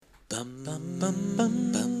Bum, bum, bum,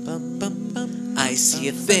 bum, bum, bum, bum, bum. I see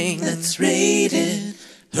a thing that's rated.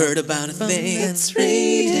 Heard about a thing that's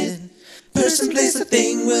rated. Person, place, a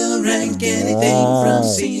thing will rank anything from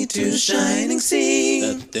sea to shining sea.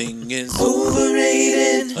 That thing is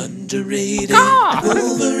overrated, underrated,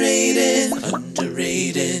 overrated,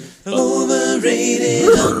 underrated, overrated,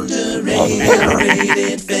 underrated,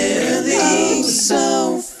 rated fairly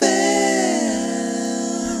so fair.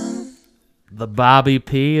 The Bobby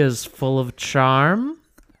P is full of charm.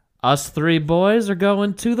 Us three boys are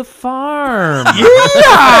going to the farm.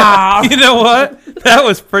 Yeah! You know what? That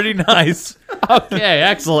was pretty nice. Okay,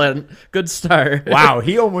 excellent. Good start. Wow,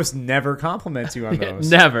 he almost never compliments you on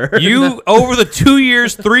those. Never. You, over the 3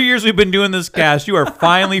 years we've been doing this cast, you are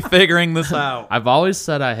finally figuring this out. I've always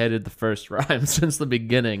said I hated the first rhyme since the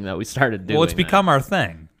beginning that we started doing. Well, it's become our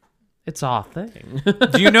thing. It's our thing.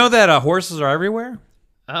 Do you know that horses are everywhere?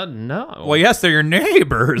 No. Well, yes, they're your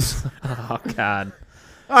neighbors. Oh, God.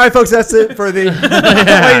 All right, folks, that's it for the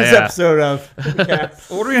latest episode of Cast.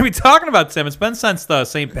 What are we going to be talking about, Tim? It's been since the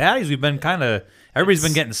St. Patty's. We've been everybody's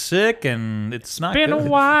been getting sick, and it's not Been good. a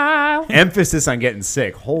while. Emphasis on getting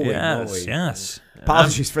sick. Holy moly. Yes.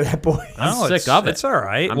 Apologies for that, boy. I'm sick of it. It's all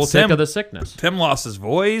right. I'm sick of the sickness. Tim lost his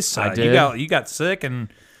voice. I did. You got sick, and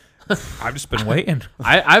I've just been waiting.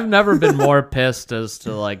 I've never been more pissed as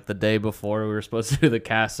to like the day before we were supposed to do the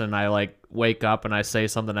cast, and I like wake up and I say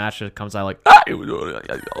something, Ashley comes out like,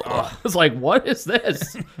 it's like, what is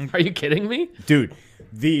this? Are you kidding me? Dude,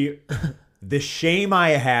 the shame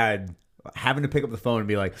I had having to pick up the phone and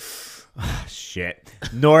be like, oh, shit.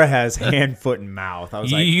 Nora has hand, foot, and mouth. I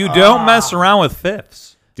was like, You don't mess around with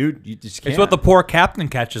fifths. dude, you just can't. It's what the poor captain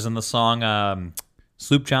catches in the song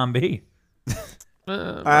Sloop John B.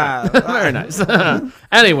 Very nice.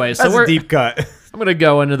 Anyway, so That's we're a deep cut. I'm gonna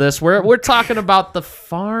go into this. We're talking about the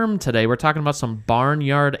farm today. We're talking about some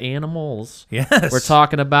barnyard animals. Yes. We're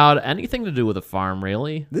talking about anything to do with a farm,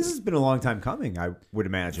 really. This has been a long time coming, I would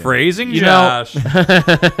imagine. Phrasing You know- Josh.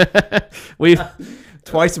 We've,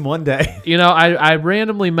 Twice in one day. you know, I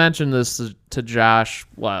randomly mentioned this to Josh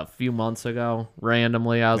a few months ago.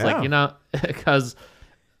 Randomly, I was like, Yeah. you know, because,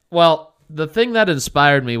 well, the thing that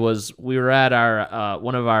inspired me was we were at our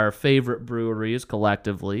one of our favorite breweries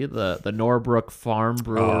collectively, the Norbrook Farm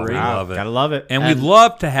Brewery. wow. Love it. Gotta love it. And we'd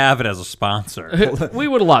love to have it as a sponsor. We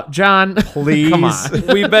would love John. Please. Come on,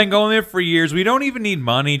 We've been going there for years. We don't even need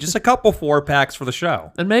money. Just a couple 4-packs for the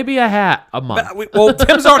show. and maybe a hat a month. Well,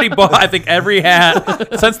 Tim's already bought, I think, every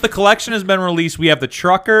hat. Since the collection has been released, we have the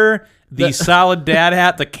trucker, the solid dad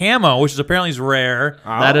hat, the camo, which is apparently is rare.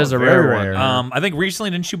 That is a very rare one. I think recently,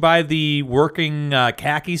 didn't you buy the working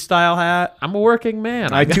khaki style hat? I'm a working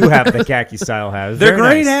man. I do have the khaki style hat. It's They're very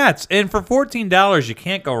great nice. hats, and for $14, you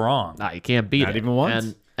can't go wrong. Nah, you can't beat Not it. even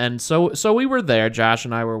once. And so we were there. Josh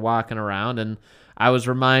and I were walking around, and I was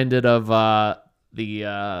reminded of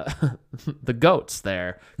the goats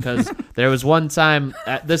there, because there was one time.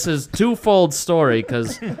 This is twofold story,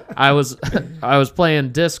 because I was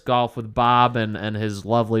playing disc golf with Bob and his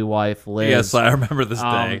lovely wife Liz. Yes, I remember this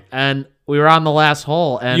day. And we were on the last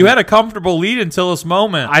hole, and You had a comfortable lead until this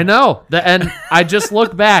moment. I know. And I just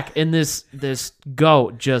look back, and this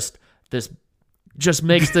goat just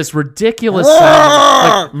makes this ridiculous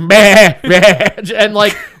sound. Like, meh, meh. And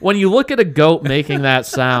like when you look at a goat making that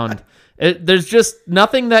sound, there's just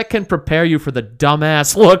nothing that can prepare you for the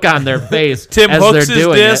dumbass look on their face. Tim as hooks they're his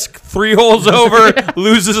doing disc, 3 holes over,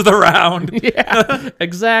 loses the round. Yeah,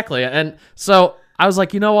 exactly. And so I was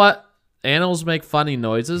like, you know what? Animals make funny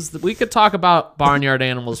noises. We could talk about barnyard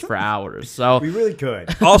animals for hours. So We really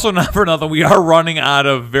could. Also, not for nothing, we are running out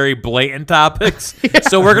of very blatant topics,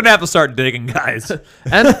 so we're going to have to start digging, guys.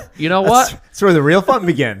 and you know what? That's where the real fun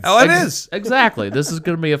begins. Oh, it is. Exactly. This is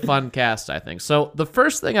going to be a fun cast, I think. So the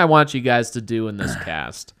first thing I want you guys to do in this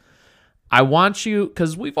cast, I want you,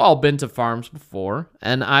 because we've all been to farms before,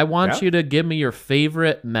 and I want you to give me your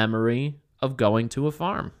favorite memory of going to a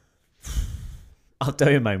farm. I'll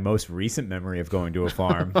tell you my most recent memory of going to a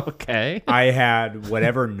farm. Okay. I had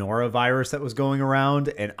whatever norovirus that was going around,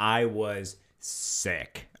 and I was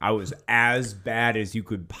sick. I was as bad as you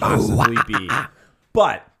could possibly be.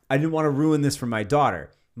 But I didn't want to ruin this for my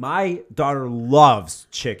daughter. My daughter loves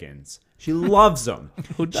chickens. She loves them.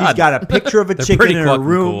 She's got a picture of a chicken pretty in her fucking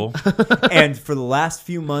room. cool. And for the last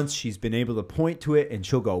few months, she's been able to point to it, and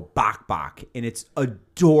she'll go, bok, bok. And it's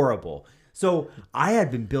adorable. So I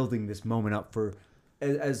had been building this moment up for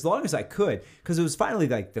as long as I could, because it was finally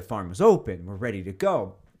like the farm was open, we're ready to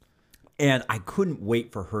go, and I couldn't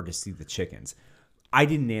wait for her to see the chickens. I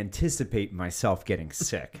didn't anticipate myself getting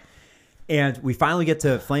sick, and we finally get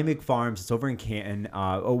to Flaming Farms. It's over in Canton,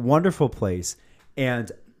 a wonderful place,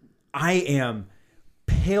 and I am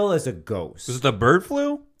pale as a ghost. Was it the bird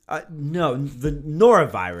flu? No, the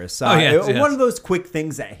norovirus. Yes. One of those quick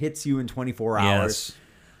things that hits you in 24 hours. Yes.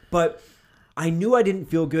 But I knew I didn't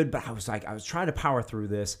feel good, but I was trying to power through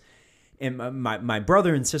this. And my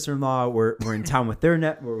brother and sister-in-law were in town with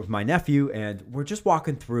my nephew, and we're just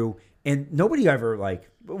walking through. And nobody ever,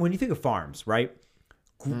 when you think of farms, right?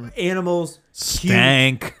 Animals,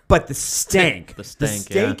 Stank. huge, but the stank. The stank,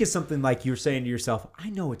 The stank is something like you're saying to yourself,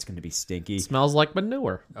 I know it's going to be stinky. Smells like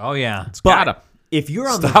manure. Oh, yeah. But gotta. if you're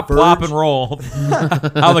on Stop, the verge, plop, and roll.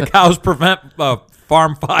 How the cows prevent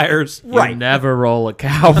farm fires. You never roll a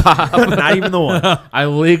cow, Bob. not even the one. I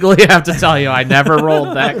legally have to tell you, I never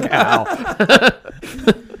rolled that cow.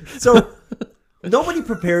 So nobody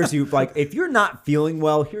prepares you. Like, if you're not feeling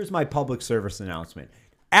well, here's my public service announcement.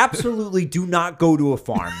 Absolutely do not go to a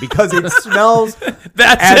farm because it smells.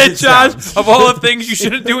 That's as it, Josh. sounds. Of all the things you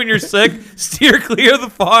shouldn't do when you're sick, steer clear of the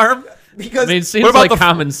farm. Because I mean, it seems What about like the-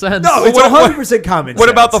 common sense. no, it's What- 100% common. What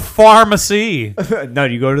about the sense. pharmacy? No,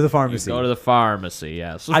 you go to the pharmacy. Go to the pharmacy,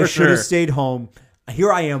 yes. I for should have sure. stayed home.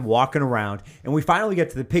 Here I am walking around, and we finally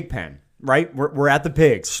get to the pig pen. Right, we're at the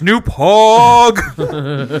pigs, Snoop Hogg.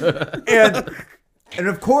 and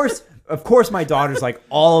of course, my daughter's like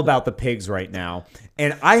all about the pigs right now.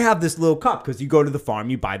 And I have this little cup because you go to the farm,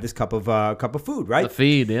 you buy this cup of food, right? The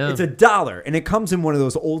feed, yeah. It's $1, and it comes in one of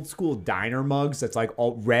those old school diner mugs that's like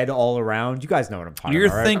all red all around. You guys know what I'm talking You're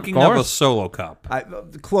about, right? thinking Of of a course. solo cup.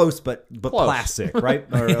 Close, but Close. plastic, right?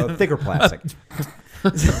 Or thicker plastic. He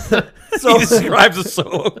describes a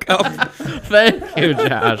solo cup. Thank you,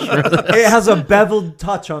 Josh. for that. It has a beveled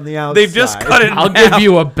touch on the outside. They've just cut it in I'll half. give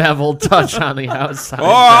you a beveled touch on the outside. Oh,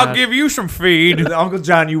 I'll Josh. give you some feed. Uncle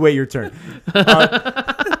John, you wait your turn.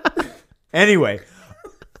 Anyway,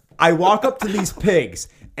 I walk up to these pigs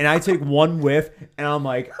and I take one whiff and I'm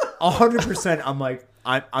like, 100%. I'm like,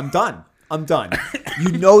 I'm done. I'm done.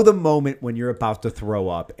 You know the moment when you're about to throw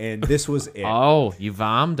up, and this was it. Oh, you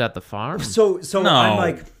vommed at the farm? So No. I'm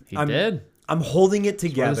like, He I'm, did. I'm holding it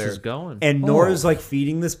together. this is going. And Nora's like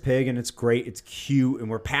feeding this pig, and it's great. It's cute, and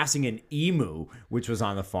we're passing an emu, which was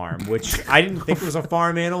on the farm, which I didn't think was a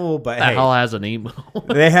farm animal, but The hey, hell has an emu?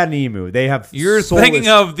 they had an emu. They have. You're soulless- thinking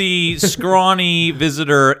of the scrawny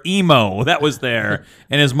visitor emo that was there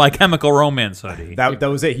in his My Chemical Romance hoodie. that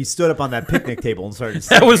was it. He stood up on that picnic table and started.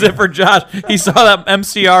 That was it for Josh. He saw that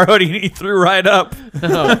MCR hoodie and he threw right up.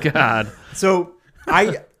 Oh, God. So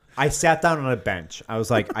I sat down on a bench. I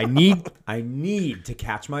was like, I need to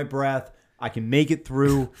catch my breath. I can make it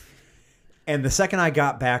through. And the second I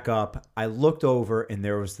got back up, I looked over and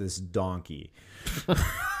there was this donkey.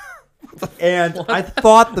 And I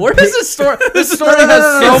thought Where does this story? This story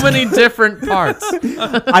has so many different parts.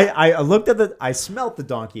 I looked at I smelt the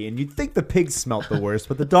donkey, and you'd think the pig smelt the worst,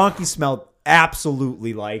 but the donkey smelled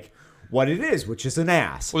absolutely like what it is, which is an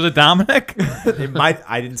ass. Was it Dominic?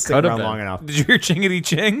 I didn't stick Could have around been. long enough. Did you hear chingity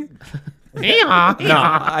ching? No,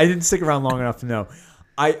 I didn't stick around long enough to know.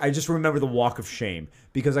 I just remember the walk of shame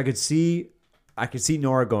because I could see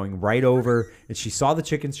Nora going right over, and she saw the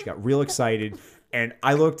chickens. She got real excited, and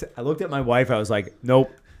I looked at my wife. I was like,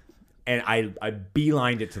 nope, and I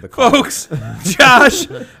beelined it to the car. Folks, Josh,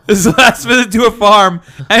 his last visit to a farm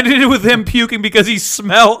ended with him puking because he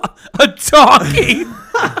smelled a donkey.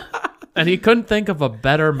 And he couldn't think of a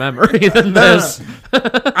better memory than this.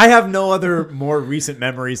 I have no other more recent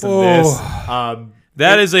memories than this.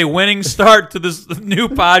 That is a winning start to this new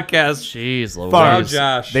podcast. Jeez Louise. Oh,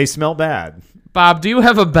 Josh. They smell bad. Bob, do you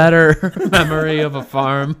have a better memory of a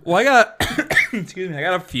farm? Well, I got excuse me. I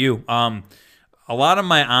got a few. A lot of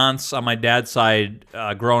my aunts on my dad's side,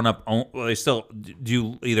 growing up, they still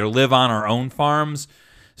do either live on or own farms.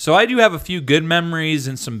 So I do have a few good memories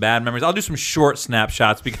and some bad memories. I'll do some short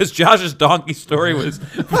snapshots because Josh's donkey story was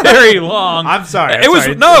very long. I'm sorry. It was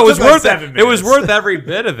like worth 7 it. It was minutes. worth every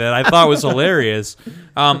bit of it. I thought it was hilarious.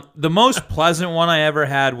 The most pleasant one I ever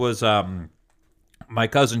had was my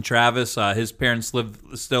cousin Travis. His parents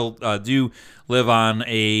do live on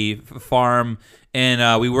a farm,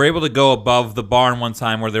 and we were able to go above the barn one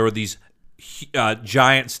time where there were these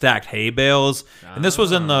giant stacked hay bales, and this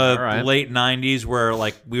was in the late 90s where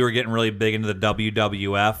like we were getting really big into the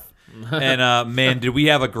WWF, and man, did we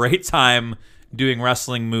have a great time doing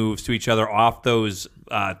wrestling moves to each other off those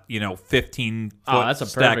 15 foot That's a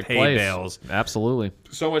stacked perfect hay place. bales. Absolutely.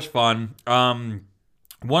 So much fun.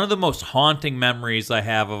 One of the most haunting memories I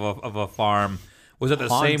have of a farm was at the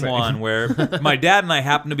same Haunting. one where my dad and I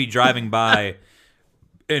happened to be driving by,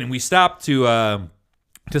 and we stopped to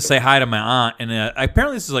say hi to my aunt. And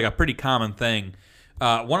apparently this is like a pretty common thing.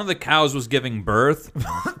 One of the cows was giving birth,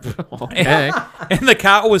 Okay. and the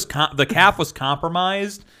calf was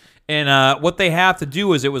compromised. And what they have to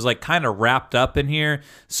do is it was like kind of wrapped up in here.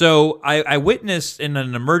 So I witnessed in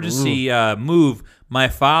an emergency move, my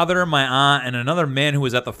father, my aunt, and another man who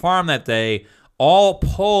was at the farm that day all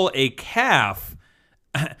pull a calf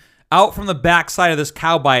out from the backside of this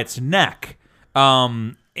cow by its neck.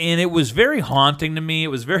 And it was very haunting to me. It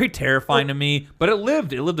was very terrifying to me. But it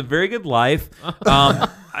lived a very good life.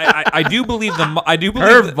 I do believe I do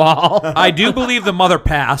believe the mother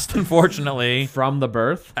passed, unfortunately, from the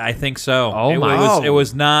birth. I think so. Oh It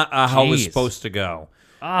was not how it was supposed to go.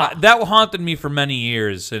 That haunted me for many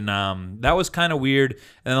years, and that was kind of weird.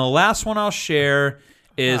 And the last one I'll share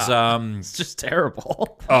is it's just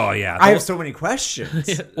terrible. Oh yeah, I have so many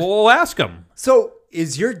questions. Well, we'll ask him. So,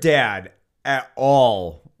 is your dad at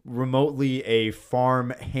all remotely a farm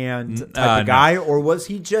hand type of guy, or was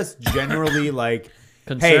he just generally like,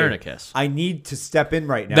 Concernicus? Hey, I need to step in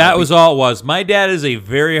right now? That was all it was. My dad is a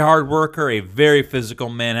very hard worker, a very physical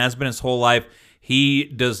man, has been his whole life. He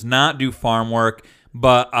does not do farm work,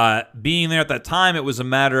 but being there at that time, it was a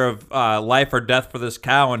matter of life or death for this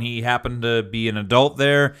cow, and he happened to be an adult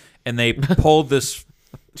there, and they pulled this...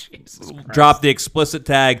 Drop the explicit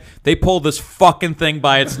tag. They pulled this fucking thing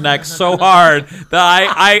by its neck so hard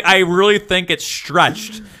that I really think it's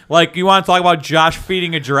stretched. Like, you want to talk about Josh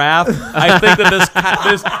feeding a giraffe? I think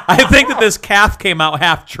that this calf came out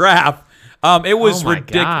half giraffe. It was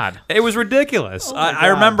ridiculous. It was ridiculous. I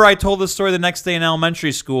remember I told this story the next day in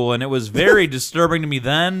elementary school, and it was very disturbing to me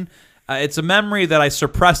then. It's a memory that I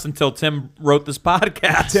suppressed until Tim wrote this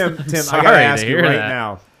podcast. Tim, I gotta ask you right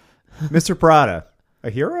now, Mr. Prada. A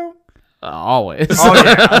hero? Always. Oh,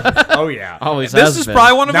 yeah. Oh, yeah. Always This is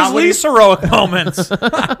probably one of his least heroic moments.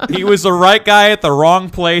 He was the right guy at the wrong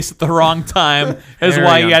place at the wrong time. Is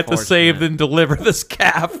why he had to save and deliver this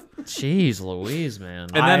calf. Jeez Louise, man.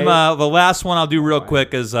 And then the last one I'll do real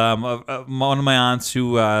quick is one of my aunts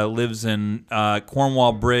who lives in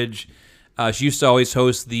Cornwall Bridge. She used to always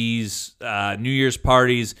host these New Year's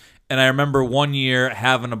parties. And I remember one year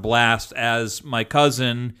having a blast as my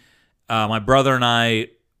cousin... my brother and I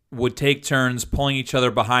would take turns pulling each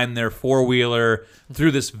other behind their four-wheeler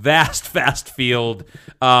through this vast field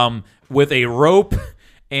with a rope,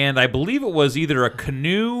 and I believe it was either a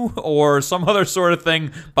canoe or some other sort of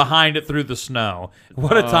thing behind it through the snow.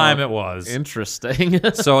 What a time it was. Interesting.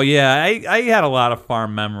 So, yeah, I had a lot of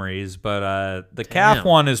farm memories, but the calf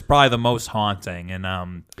one is probably the most haunting.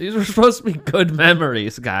 And these were supposed to be good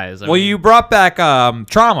memories, guys. Well, you brought back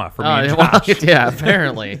trauma for me and Josh. Yeah,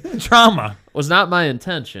 apparently. Trauma. Was not my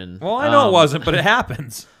intention. Well, I know it wasn't, but it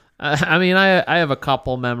happens. I mean, I have a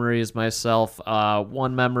couple memories myself.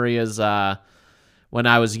 One memory is when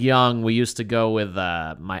I was young, we used to go with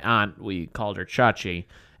my aunt. We called her Chachi.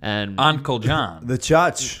 And Uncle John. The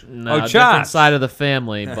Chach. No, different side of the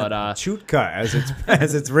family, but Chutka,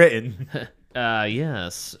 as it's written.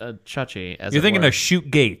 Yes, Chachi. You're thinking of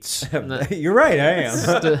Shoot Gates. You're right, I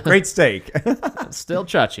am. Great steak. Still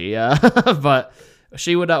Chachi, but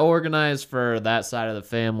she would organize for that side of the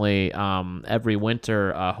family every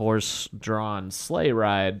winter a horse-drawn sleigh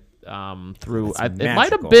ride through. It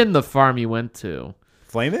might have been the farm you went to.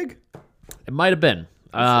 Flamig? It might have been.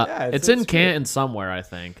 It's in Canton somewhere, I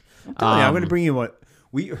think. I'm telling you, I'm going to bring you one.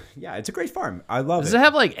 It's a great farm. I love it. Does it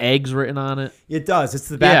have like eggs written on it? It does. It's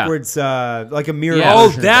the backwards, like a mirror. Oh,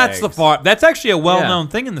 that's the farm. That's actually a well-known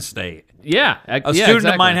thing in the state. Yeah, a student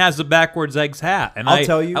of mine has the backwards eggs hat, and I'll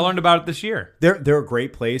tell you, I learned about it this year. They're a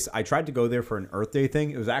great place. I tried to go there for an Earth Day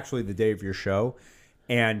thing. It was actually the day of your show.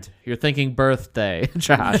 And you're thinking birthday,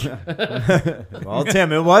 Josh. Well,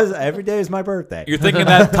 Tim, it was every day is my birthday. You're thinking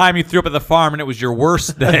that time you threw up at the farm and it was your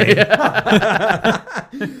worst day.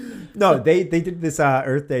 No, they did this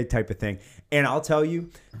Earth Day type of thing, and I'll tell you,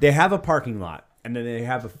 they have a parking lot, and then they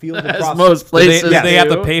have a field across. As most places, they have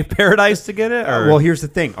to pave paradise to get it. Well, here's the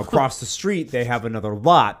thing: across the street, they have another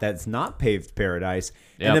lot that's not paved paradise,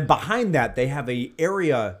 and then behind that, they have a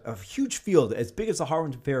area, a huge field as big as the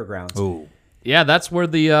Harlingen Fairgrounds. Ooh. Yeah, that's where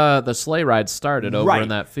the sleigh ride started over in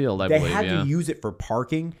that field. I believe they had to use it for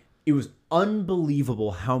parking. It was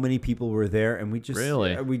unbelievable how many people were there, and we just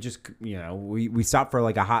we stopped for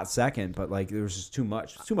like a hot second, but like there was just too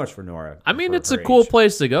much for Nora. I mean, it's a cool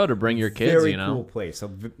place to go to bring your kids. Very cool place. I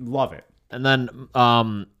love it. And then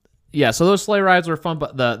so those sleigh rides were fun.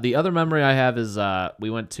 But the other memory I have is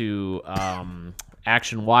we went to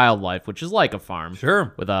Action Wildlife, which is like a farm,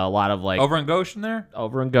 sure, with a lot of like over in Goshen there.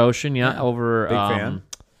 Over in Goshen, over big fan.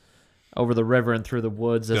 Over the river and through the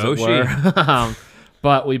woods, as it were.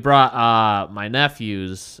 But we brought my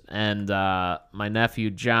nephews, and my nephew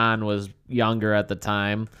John was younger at the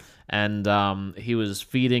time, and he was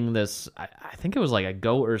feeding this. I think it was like a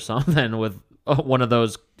goat or something with one of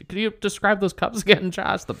those. Could you describe those cups again,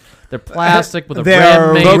 Josh? They're plastic with a They red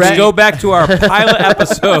are name. Folks, go back to our pilot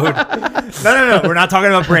episode. No. We're not talking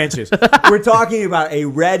about branches. We're talking about a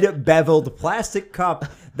red beveled plastic cup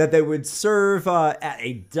that they would serve at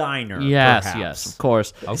a diner. Yes, perhaps. yes, of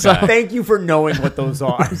course. Okay. So, Thank you for knowing what those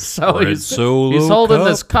are. so Red he's Solo holding cup.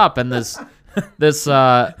 this cup and this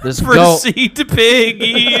goat. Proceed to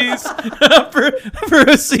piggies.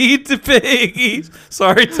 Proceed to piggies.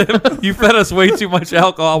 Sorry, Tim. You fed us way too much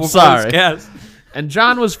alcohol before Sorry. this cast. And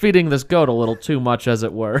John was feeding this goat a little too much, as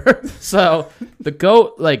it were. So the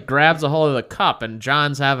goat like grabs a hold of the cup, and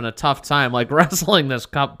John's having a tough time like wrestling this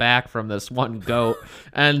cup back from this one goat.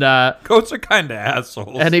 And Goats are kind of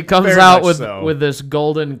assholes. and he comes Very out much so. with this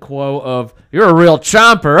golden quote of "You're a real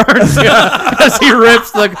chomper," aren't you? As he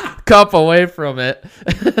rips the cup away from it.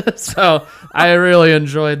 So I really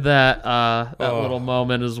enjoyed that little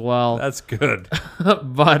moment as well. That's good.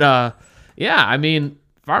 But yeah, I mean,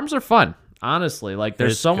 farms are fun. Honestly, like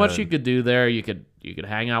there's It's so much good. you could do there. You could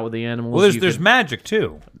hang out with the animals. Well, You there's could- magic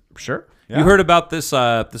too. sure. You heard about this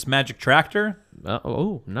this magic tractor?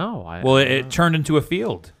 Oh no! Well, it turned into a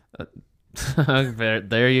field.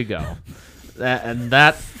 there you go.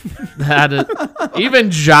 That is,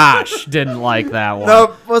 even Josh didn't like that one.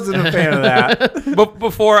 Nope, wasn't a fan of that. But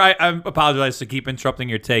before I apologize to keep interrupting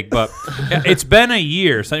your take, but it's been a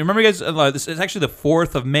year. So remember, guys, this is actually the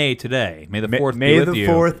 4th of May today. May the 4th May be the with you.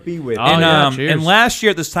 4th be with you. Oh, And, yeah, cheers. and last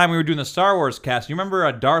year at this time we were doing the Star Wars cast. You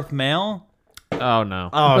remember Darth Maul? Oh no!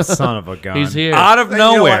 Oh, son of a gun. He's here. Out of You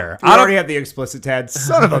know nowhere. what? We Out already of, have the explicit tag.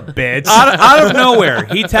 Son of a bitch. out of nowhere,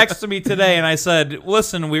 he texted me today, and I said,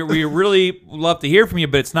 "Listen, we really love to hear from you,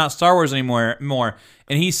 but it's not Star Wars anymore."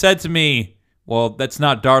 And he said to me, "Well, that's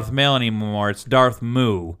not Darth Maul anymore. It's Darth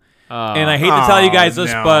Moo." And I hate to tell you guys this,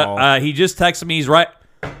 no. but he just texted me. He's right.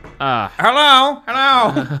 Hello.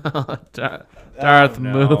 Darth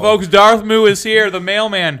Moo. Folks, Darth Moo is here, the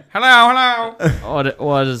mailman. Hello. What it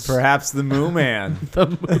was Perhaps the Moo Man.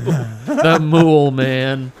 the Mool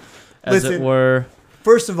Man, as it Listen. were.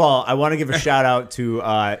 First of all, I want to give a shout out to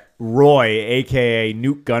Roy, a.k.a.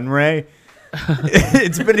 Newt Gunray.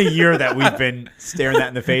 It's been a year that we've been staring that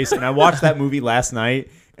in the face, and I watched that movie last night,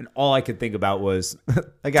 and all I could think about was,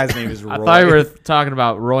 that guy's name is Roy. I thought you were talking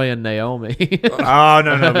about Roy and Naomi. Oh,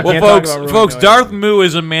 no. We Well, can't folks, talk about Roy folks, Noel. Darth Moo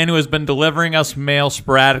is a man who has been delivering us mail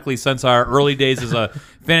sporadically since our early days as a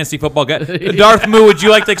fantasy football guy. Darth Moo, would you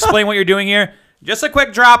like to explain what you're doing here? Just a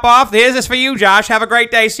quick drop off. Here's this for you, Josh. Have a great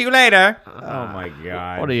day. See you later. Oh, my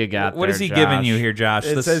God. What do you got What there, is he Josh? giving you here, Josh?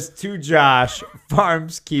 It says, to Josh,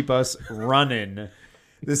 farms keep us running.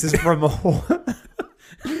 This is from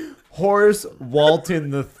Horace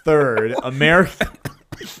Walton III,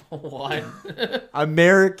 What?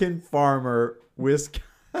 American farmer,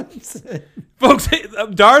 Wisconsin. Folks,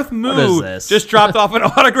 Darth is Moo this? just dropped off an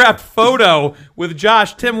autographed photo with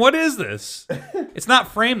Josh. Tim, what is this? It's not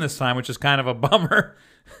framed this time, which is kind of a bummer.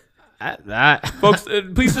 Folks,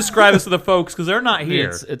 please describe this to the folks because they're not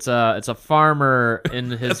here. It's a farmer in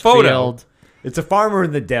his photo. field. It's a farmer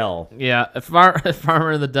in the Dell. Yeah, a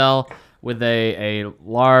farmer in the Dell with a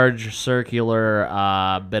large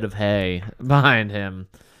circular bit of hay behind him.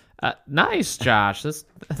 Nice, Josh.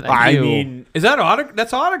 Thank you. mean, Is that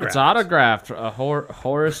that's autographed? It's autographed.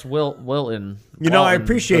 Horace Wilton. you know, I Walton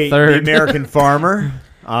appreciate the the third. American farmer.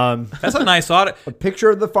 That's a nice auto. A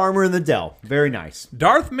picture of the farmer in the Dell. Very nice.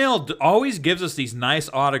 Darth Maul always gives us these nice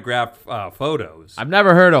autographed photos. I've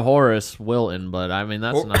never heard of Horace Wilton, but I mean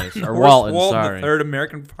that's nice. Or Horace Walton, Walton, sorry. the third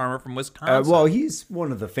American farmer from Wisconsin. Well, he's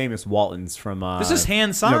one of the famous Waltons from. This is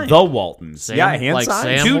hand signed. The Waltons. Sam, yeah, hand like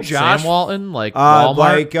signed. To Josh. Sam Walton, like Walmart.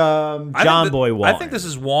 Like I John think Boy Walton. I think this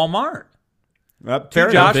is Walmart. Fair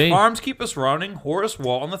Josh enough. be. Farms keep us running. Horace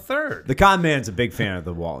Walton the third. The con man's a big fan of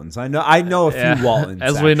the Waltons. I know a few Waltons.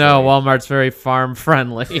 As we know, actually. Walmart's very farm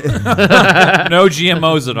friendly. No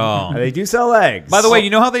GMOs at all. They do sell eggs. By the way, you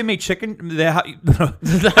know how they make chicken?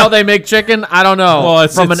 How they make chicken? I don't know. Well,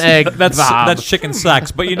 it's From an egg. That's Bob. chicken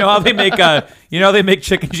sex. But you know how they make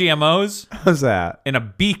chicken GMOs how's that? in a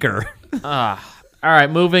beaker. All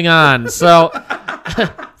right, moving on. So,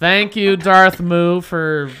 thank you, Darth Moo,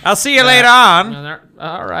 for. I'll see you later on.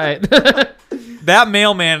 All right. That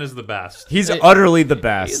mailman is the best. He's utterly the He's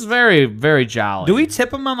best. very, very jolly. Do we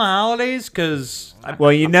tip him on the holidays? Because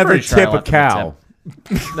Well, you never pretty sure I tip a let them cow.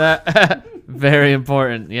 That, very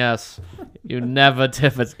important. Yes, you never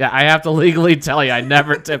tip it. I have to legally tell you, I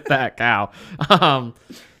never tip that cow.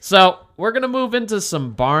 So we're gonna move into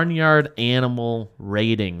some barnyard animal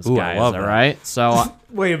ratings, Ooh, I guys. love All that. right. So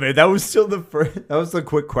Wait a minute. That was still the first. That was the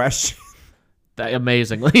quick question.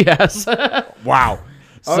 amazingly, yes. Wow.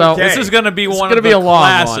 So Okay. This is going to be it's one gonna of be the a long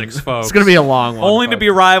classics, one. folks. It's gonna be a long one. Only to be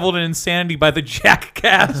rivaled in insanity by the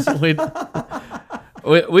Jackass.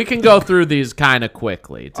 We can go through these kind of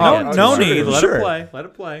quickly. No Sure, need. Let sure. it play. Let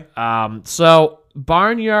it play. So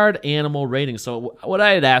barnyard animal rating. So what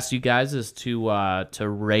I had asked you guys is to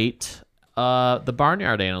rate the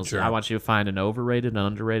barnyard animals. Sure. I want you to find an overrated, an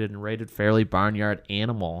underrated, and rated fairly barnyard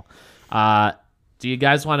animal. Do you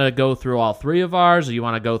guys want to go through all three of ours, or you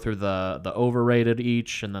want to go through the overrated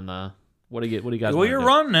each, and then the what do you guys? Well, wanna you're do?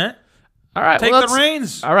 running it. All right, Take well, the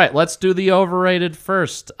reins. All right, let's do the overrated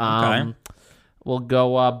first. Okay. We'll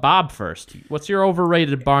go Bob first. What's your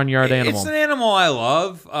overrated barnyard animal? It's an animal I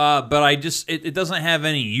love, but I just it doesn't have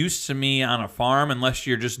any use to me on a farm unless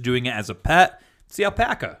you're just doing it as a pet. It's the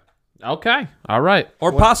alpaca. Okay, all right.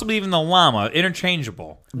 Or possibly even the llama,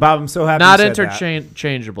 interchangeable. Bob, I'm so happy Not you said that.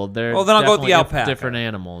 interchangeable. They're Well, then I'll go with the definitely alpaca. different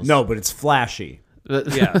animals. No, but it's flashy.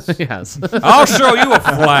 Yes. Yes. I'll show you a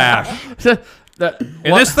flash.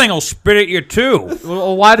 And this thing will spit at you too.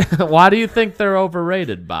 Well, why do you think they're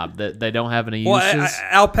overrated, Bob? That they don't have any uses?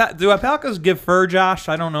 Well, do alpacas give fur, Josh?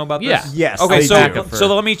 I don't know about Yeah. this. Yes. Okay, they do.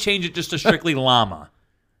 so let me change it just to strictly llama.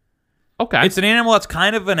 Okay. It's an animal that's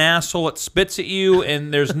kind of an asshole. It spits at you,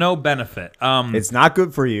 and there's no benefit. It's not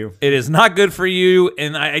good for you. It is not good for you,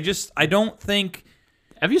 and I don't think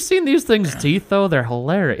Have you seen these things' teeth though? They're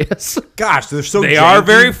hilarious. Gosh, they're so they janky. are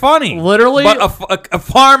very funny. Literally. But a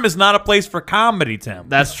farm is not a place for comedy, Tim.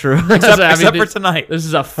 That's true. Except for tonight. This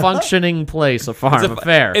is a functioning place, a farm, a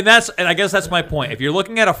fair. And I guess that's my point. If you're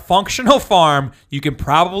looking at a functional farm, you can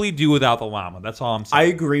probably do without the llama. That's all I'm I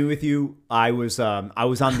saying. agree with you. I was on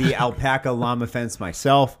the alpaca llama fence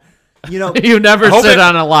myself. You know, You never hope sit it-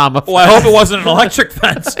 on a llama. Well, I hope it wasn't an electric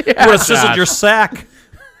fence. You would have sizzled Josh. your sack.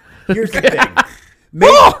 here's the thing.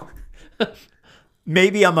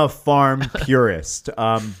 Maybe I'm a farm purist,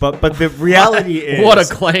 but the reality is What a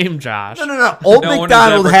claim, Josh. no. Old No one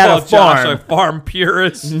MacDonald has ever had a called Josh farm. a farm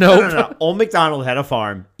purist. Nope. No. Old MacDonald had a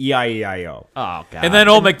farm. E-I-E-I-O. Oh god. And then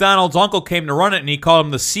old MacDonald's uncle came to run it, and he called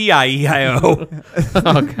him the CIEIO.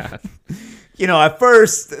 oh god. You know, at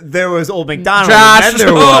first there was Old MacDonald, Josh, and then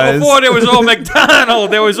there was Before there was old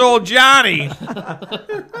MacDonald, there was old Johnny.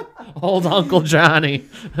 Old Uncle Johnny.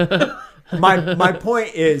 my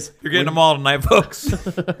point is You're getting them all tonight, folks.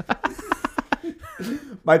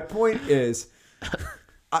 my point is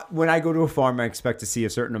when I go to a farm, I expect to see a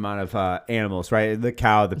certain amount of animals, right? The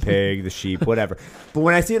cow, the pig, the sheep, whatever. But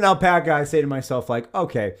when I see an alpaca, I say to myself, like,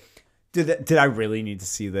 okay, did I really need to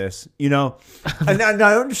see this? You know? And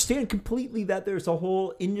I understand completely that there's a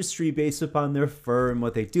whole industry based upon their fur and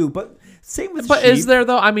what they do. But same with But sheep. is there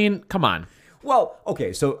though? I mean, come on. Well,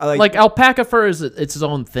 okay, so Like alpaca fur is its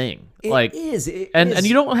own thing. it is. And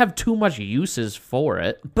you don't have too much uses for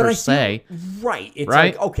it per I se. feel- right. It's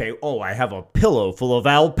Right? like, okay, I have a pillow full of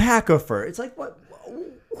alpaca fur. It's like, what?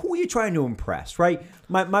 Who are you trying to impress, right?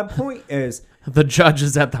 My point is, The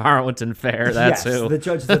judges at the Harlington Fair. That's yes, who. the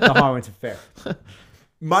judges at the Harlington Fair.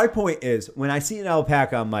 My point is, when I see an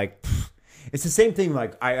alpaca, I'm like, pfft. It's the same thing.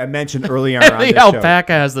 Like I mentioned earlier on the the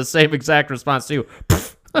alpaca has the same exact response to you.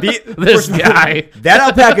 This First of all, guy. that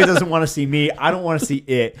alpaca doesn't want to see me. I don't want to see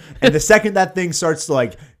it. And the second that thing starts to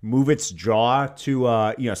like move its jaw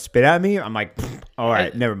to spit at me, I'm like, all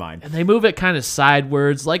right, never mind. And they move it kind of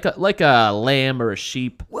sidewards, like a lamb or a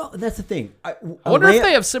sheep. Well, that's the thing. I wonder if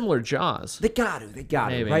they have similar jaws. They got to,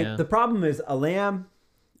 Maybe, right? yeah. The problem is a lamb,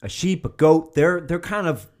 a sheep, a goat.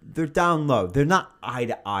 They're down low. They're not eye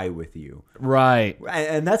to eye with you, Right.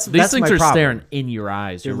 and that's These that's things my are problem. staring in your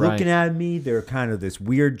eyes. They're You're right. looking at me. They're kind of this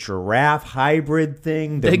weird giraffe hybrid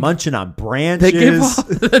thing. They're They- munching on They branches.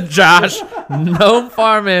 give off, Josh, no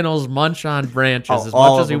farm animals munch on branches as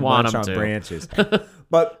all much of as you them want munch them on to. branches.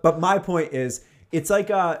 but my point is, it's like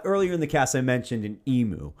earlier in the cast I mentioned an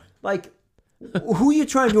emu. Like, who are you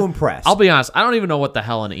trying to impress? I'll be honest, I don't even know what the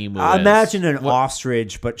hell an emu is. Imagine an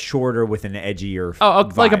ostrich, but shorter with an edgier. Oh,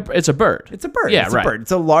 like vibe. it's a bird. It's a bird. Yeah, it's right. a bird.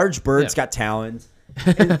 It's a large bird. Yeah. It's got talons.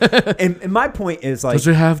 And my point is like, Does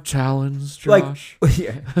it have talons, Josh? like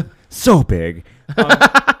yeah, so big.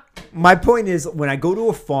 My point is, when I go to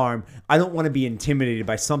a farm, I don't want to be intimidated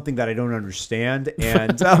by something that I don't understand.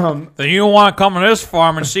 And Then you don't want to come to this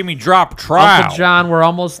farm and see me drop trout. Uncle John, we're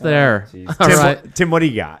almost there. All Tim, right. Tim, what do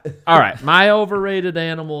you got? All right. My overrated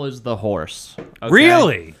animal is the horse. Okay?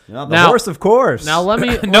 Really? The Now- horse, of course. Now let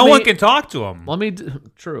me. No one can talk to him. Let me.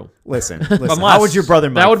 True. listen. Unless- How would your brother?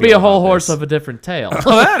 That would be a whole horse of a different tail.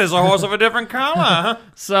 Well, that is a horse of a different color.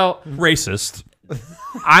 So Racist.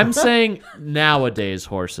 I'm saying nowadays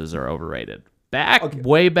horses are overrated.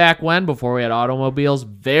 way back when, before we had automobiles,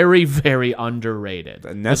 very, very underrated.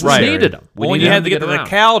 And that's We right. needed them. When you had to get to the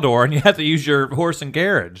Caldor and you had to use your horse and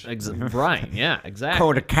carriage. Right, yeah, exactly.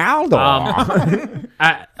 Go to Caldor.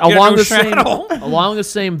 Along new along the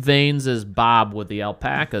same veins as Bob with the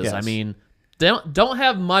alpacas. Yes. I mean, they don't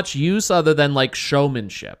have much use other than like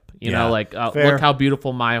showmanship. You know, like Fair. look how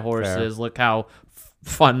beautiful my horse Fair. is. Look how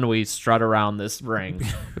fun we strut around this ring.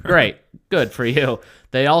 Great, good for you.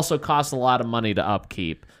 They also cost a lot of money to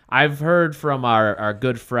upkeep. I've heard from our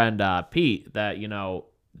good friend Pete that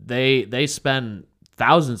they spend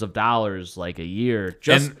thousands of dollars like a year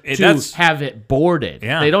just to have it boarded.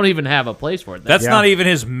 Yeah. They don't even have a place for it. That's not even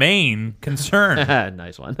his main concern.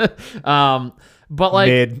 Nice one. But like,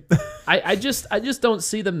 Mid. I just don't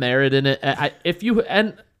see the merit in it.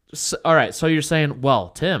 All right, so you're saying, well,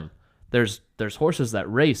 Tim, there's horses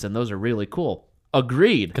that race and those are really cool.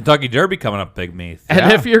 Agreed. Kentucky Derby coming up, Big Meath.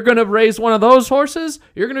 And if you're going to raise one of those horses,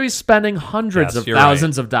 you're going to be spending hundreds of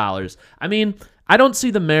thousands of dollars. I mean, I don't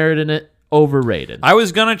see the merit in it. Overrated. I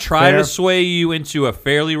was going to try to sway you into a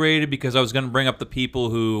fairly rated because I was going to bring up the people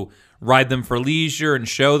who ride them for leisure and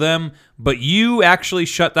show them, but you actually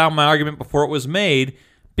shut down my argument before it was made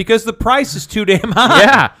because the price is too damn high.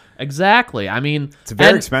 Yeah, exactly. I mean, It's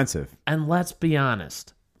very expensive. And let's be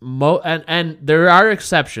honest. And there are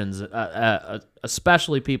exceptions,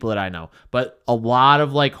 especially people that I know, but a lot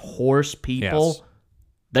of like horse people,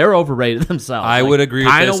 they're overrated themselves. I would agree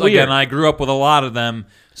with this. Weird. Again, I grew up with a lot of them.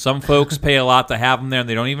 Some folks pay a lot to have them there, and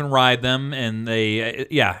they don't even ride them. And they,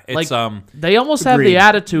 it's like, they almost have the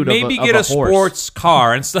attitude maybe of get a a sports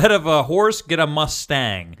car instead of a horse. Get a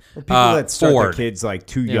Mustang. People that start Ford. their kids like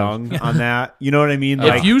too young on that. You know what I mean?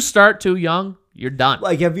 If you start too young, you're done.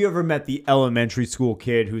 Like, have you ever met the elementary school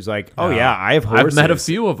kid who's like, "Oh yeah, I have horses." I've met a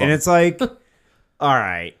few of them, and it's like, all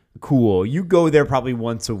right, cool. You go there probably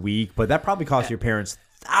once a week, but that probably costs your parents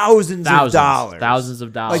thousands of dollars. Thousands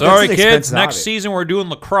of dollars. Like, Sorry, that's an kids. expensive Next hobby. season we're doing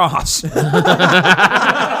lacrosse.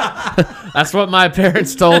 That's what my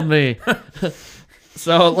parents told me.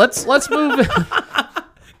 So let's move.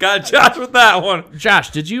 Got Josh with that one. Josh,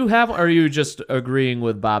 did you have? Or are you just agreeing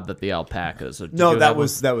with Bob that the alpacas? Or did No, you that have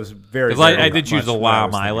was very. Because I very did choose much a what I llama.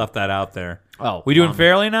 was I thinking. left that out there. Oh, We doing llama.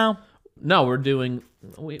 fairly now? No, we're doing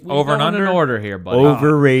we Over and going in under? order here, buddy.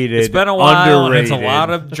 Overrated. It's been a while, and it's a underrated. lot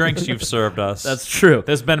of drinks you've served us. That's true.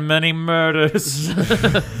 There's been many murders.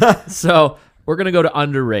 So we're gonna go to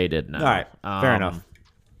underrated now. All right, fair enough.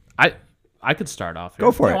 I could start off here.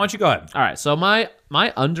 Go for Why it. don't you go ahead? All right, so my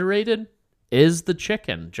underrated is the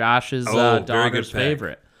chicken. Josh's very good daughter's pick.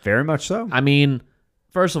 favorite. Very much so. I mean,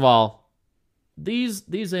 first of all,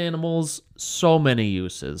 these animals, so many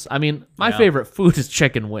uses. I mean, my favorite food is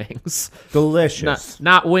chicken wings. Delicious.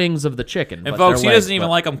 Not wings of the chicken. And but folks, he their doesn't legs, even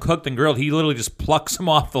but- like them cooked and grilled. He literally just plucks them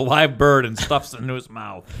off the live bird and stuffs it into his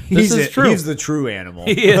mouth. This is true. He's the true animal.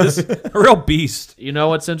 He is a real beast. You know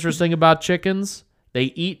what's interesting about chickens? They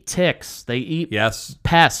eat ticks. They eat Yes.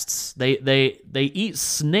 pests. They eat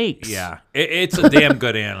snakes. Yeah. It's a damn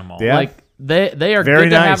good animal. Yeah. Like they are Very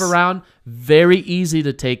good to have nice. around. Very easy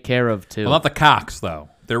to take care of too. Well, not the cocks, though.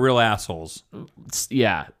 They're real assholes.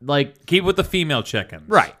 Yeah, like Keep with the female chickens.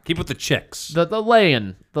 Right. Keep with the chicks. the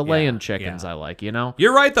laying chickens. yeah. I like. You know.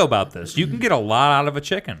 You're right, though, about this. You can get a lot out of a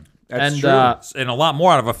chicken. That's And, true. And a lot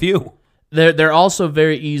more out of a few. They're also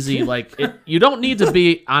very easy. Like you don't need to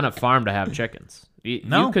be on a farm to have chickens.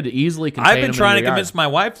 No. You could easily contain I've been them in trying to your yard. convince my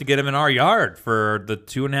wife to get them in our yard for the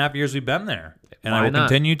 2.5 years we've been there. And I Why will not?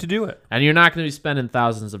 continue to do it. And you're not going to be spending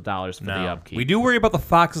thousands of dollars for the No. upkeep. We do worry about the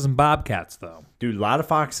foxes and bobcats, though. Dude, a lot of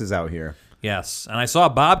foxes out here. Yes. And I saw a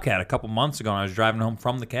bobcat a couple months ago when I was driving home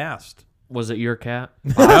from the cast. Was it your cat?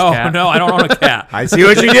 No, cat? no, I don't own a cat. I see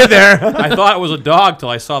what you did there. I thought it was a dog till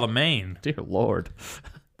I saw the mane. Dear Lord.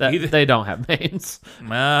 They don't have manes.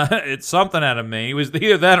 It's something out of me. He was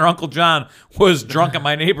either that or Uncle John was drunk at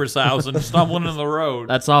my neighbor's house and stumbling in the road.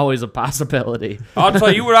 That's always a possibility. I'll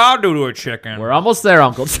tell you what I'll do to a chicken. We're almost there,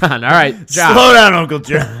 Uncle John. All right, Josh. Slow down, Uncle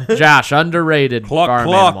John. Josh, underrated Cluck, farm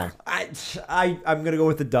cluck. animal. I'm gonna go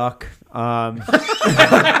with the duck.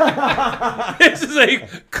 This is a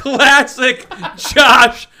classic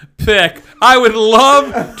Josh pick. I would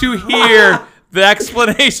love to hear the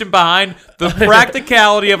explanation behind the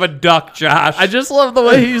practicality of a duck, Josh. I just love the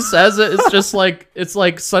way he says it. It's just like it's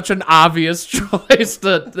like such an obvious choice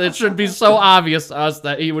that it should be so obvious to us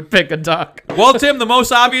that he would pick a duck. Well, Tim, the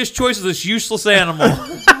most obvious choice is this useless animal.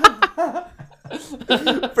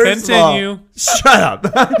 First of all, Continue. shut up.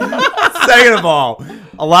 Second of all,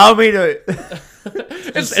 allow me to.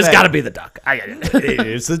 It's got to be the duck. It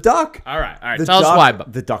is the duck. All right. The Tell us duck- why.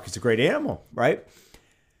 But The duck is a great animal, right?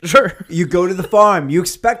 Sure. You go to the farm. You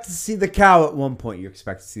expect to see the cow at one point. You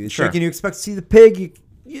expect to see the Sure. chicken. You expect to see the pig.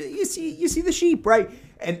 You see the sheep, right?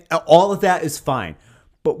 And all of that is fine.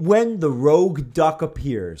 But when the rogue duck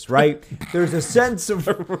appears, right? There's a sense of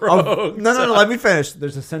no. Let me finish.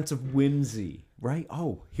 There's a sense of whimsy, right?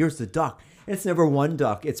 Oh, here's the duck. And it's never one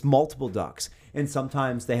duck. It's multiple ducks. And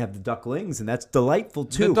sometimes they have the ducklings, and that's delightful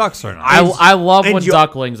too. The ducks are nice. I love when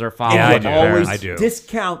ducklings are following. Yeah, I And do. you always I do.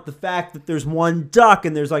 discount the fact that there's one duck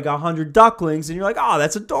and there's like 100 ducklings, and you're like, oh,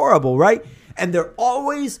 that's adorable, right? And they're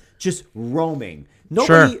always just roaming.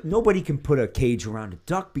 Nobody can put a cage around a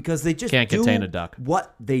duck because they just Can't do contain a duck.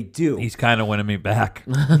 what they do. He's kind of winning me back.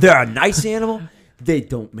 They're a nice animal. They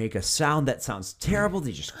don't make a sound that sounds terrible.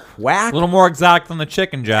 They just quack. A little more exotic than the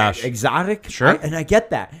chicken, Josh. Exotic. Sure. And I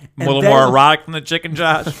get that. A little more erotic than the chicken,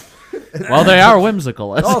 Josh. Well, they are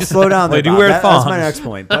whimsical. Oh, slow down. They there, do Bob. wear That's thongs. my next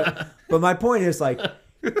point. But my point is, like,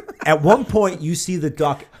 at one point you see the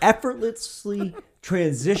duck effortlessly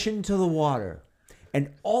transition to the water,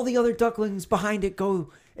 and all the other ducklings behind it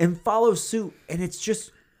go and follow suit, and it's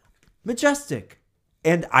just majestic.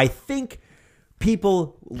 And I think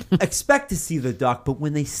people expect to see the duck, but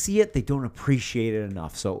when they see it, they don't appreciate it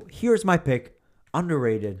enough. So here's my pick: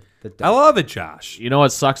 underrated. The duck. I love it, Josh. You know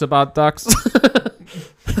what sucks about ducks?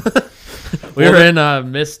 We were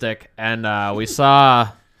in Mystic, and we saw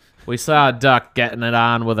a duck getting it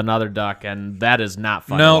on with another duck, and that is not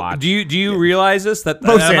fun to No, watch. do you realize this? That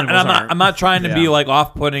Most and animals aren't. I'm not trying to be like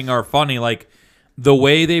off-putting or funny. Like the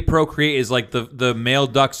way they procreate is like the male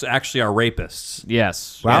ducks actually are rapists.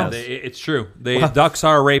 Yes. Wow. yes. It's true. Ducks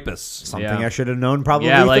are rapists. Something Yeah. I should have known probably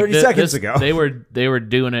Yeah, like 30 seconds ago. They were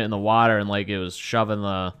doing it in the water, and like it was shoving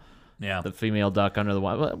the Yeah. female duck under the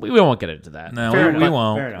water. We won't get into that. No, Fair we enough.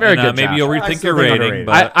 won't. Fair enough. Very And, good, maybe Josh. you'll I rethink still your think rating. underrated.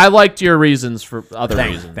 But I liked your reasons for other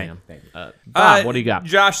reasons. Thank yeah. you. Bob, what do you got?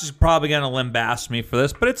 Josh is probably going to lambast me for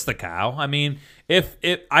this, but it's the cow. I mean, if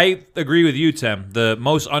I agree with you, Tim, the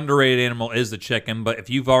most underrated animal is the chicken. But if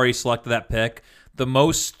you've already selected that pick, the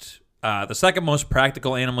second most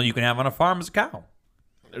practical animal you can have on a farm is a cow.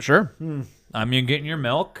 Sure. I mean, you're getting your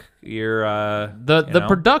milk. You're The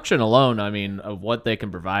production alone, I mean, of what they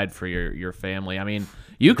can provide for your family. I mean,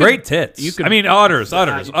 you could, great tits. You could, I mean, udders.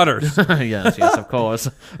 yes, of course.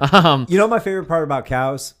 You know my favorite part about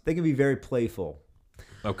cows? They can be very playful.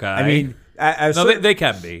 Okay. I mean, they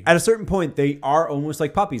can be. at a certain point, they are almost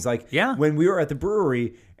like puppies. Like Yeah. when we were at the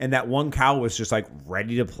brewery and that one cow was just like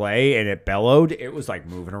ready to play and it bellowed, it was like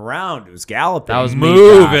moving around. It was galloping. That was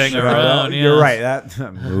Moving Josh. around. You're yes. right.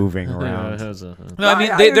 That moving around. No, I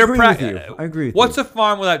mean, I they're agree with you. I agree with What's you. a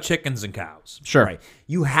farm without chickens and cows? Sure. Right.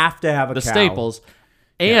 You have to have a The cow. staples.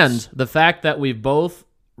 And the fact that we've both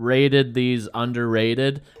rated these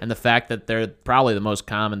underrated, and the fact that they're probably the most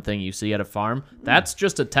common thing you see at a farm, that's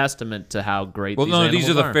just a testament to how great Well, these no, animals these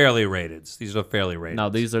are the are. fairly rated. These are the fairly rated. No,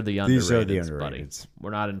 these are the underrated, These are the buddy. underrateds.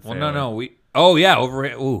 We're not in Well, fairly. no. Oh, yeah,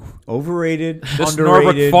 overrated. Ooh. Overrated, This Norfolk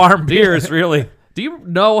underrated. Farm beer is really... Do you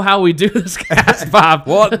know how we do this cast, Bob?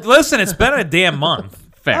 Well, listen, it's been a damn month.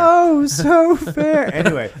 Fair. Oh, so fair.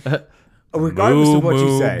 Anyway, regardless of what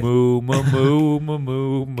you say. Moo, moo, moo, moo,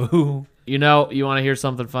 moo, moo. You know, you want to hear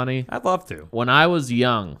something funny? I'd love to. When I was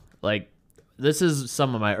young, like, this is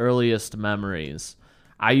some of my earliest memories.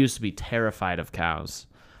 I used to be terrified of cows.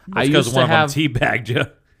 I Because used one to of have them teabagged you.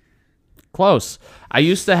 close. I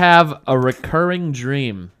used to have a recurring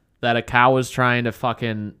dream that a cow was trying to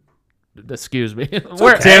fucking. Excuse me.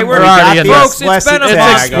 We're okay. we're We already got in the this. Folks, it's been a It's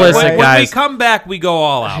month. explicit, when guys. we come back, we go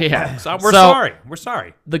all out. Yeah. So we're So- sorry. We're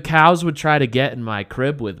sorry. The cows would try to get in my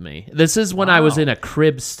crib with me. This is when I was in a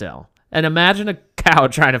crib still. And imagine a cow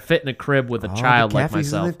trying to fit in a crib with a child like Caffey's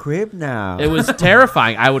myself. in the crib now. It was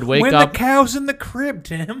terrifying. I would wake When up, the cow's in the crib,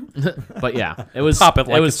 Tim. but yeah, it was Pop it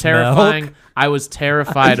like it was it's milk. terrifying. I was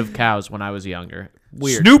terrified of cows when I was younger.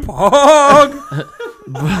 Weird. Snoop Hogg.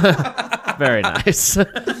 Very nice.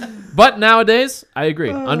 But nowadays, I agree.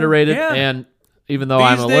 Underrated, yeah. and even though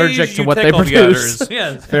I'm These allergic days, to you what they tickle produce. gutters.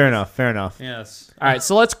 Yes. fair enough. Fair enough. Yes. All right,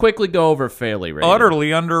 so let's quickly go over fairly rated.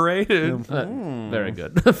 Utterly underrated. Very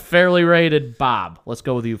good. Fairly rated, Bob. Let's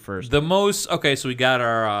go with you first. The most so we got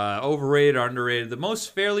our overrated, underrated. The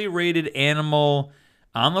most fairly rated animal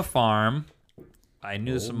on the farm. I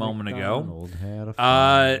knew this a moment ago.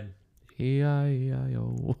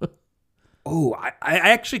 E-I-E-I-O. Oh, I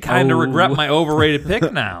actually kind of regret my overrated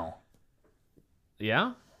pick now.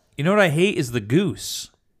 Yeah? You know what I hate is the goose.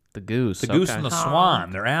 The goose. The goose okay. and the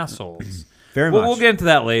swan. They're assholes. Very much. We'll get into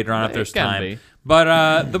that later on if It there's can time. be.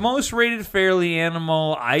 But the most rated fairly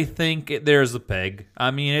animal, I think there's the pig. I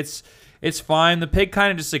mean, it's fine. The pig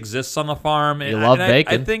kind of just exists on the farm. You love I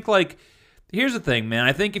bacon. think like Here's the thing, man.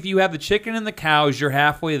 I think if you have the chicken and the cows, you're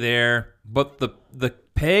halfway there. But the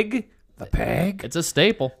pig, It's a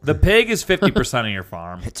staple. the pig is 50% of your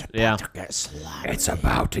farm. Yeah. It's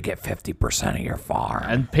about to get 50% of your farm.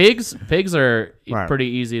 And pigs are Right. pretty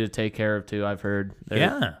easy to take care of too. I've heard.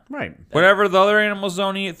 Yeah. Right. Whatever the other animals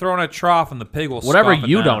don't eat, throw in a trough, and the pig will. Whatever scoff it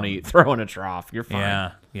you down. don't eat, throw in a trough. You're fine.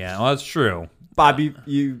 Yeah. Yeah. Well, that's true. Bob,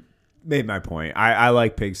 you made my point. I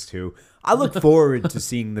like pigs too. I look forward to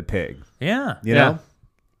seeing the pig. Yeah. You know?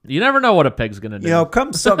 You never know what a pig's gonna do. You know,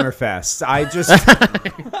 come Summerfest, I just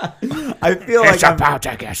I feel like I'm about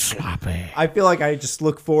to get sloppy. I feel like I just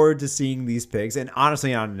look forward to seeing these pigs. And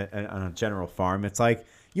honestly, on a general farm, it's like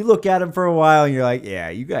you look at them for a while and you're like, yeah,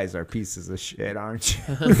 you guys are pieces of shit, aren't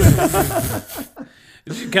you?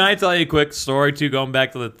 Can I tell you a quick story too? Going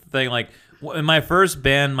back to the thing, like in my first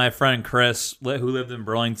band, my friend Chris, who lived in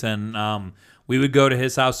Burlington, we would go to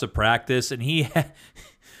his house to practice, and he.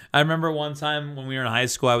 I remember one time when we were in high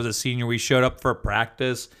school, I was a senior. We showed up for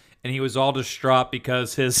practice, and he was all distraught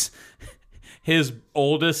because his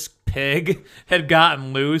oldest pig had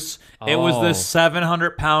gotten loose. It was this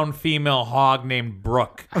 700-pound female hog named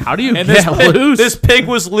Brooke. How do you And get loose? This pig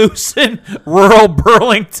was loose in rural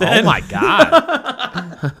Burlington. Oh my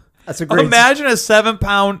god! That's a great Imagine a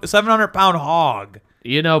 700-pound hog.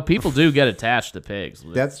 You know, people do get attached to pigs.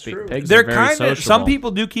 That's true. Pigs They're are very kind of. sociable. Some people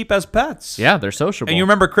do keep as pets. Yeah, they're sociable. And you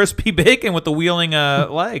remember Crispy Bacon with the wheeling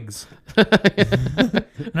legs? Now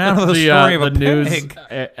the story of a the news pig.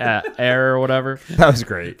 air or whatever. That was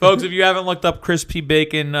great. Folks, if you haven't looked up Crispy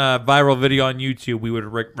Bacon viral video on YouTube, we would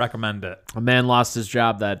recommend it. A man lost his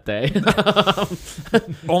job that day.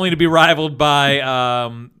 Only to be rivaled by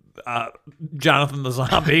Jonathan the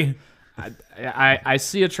Zombie. I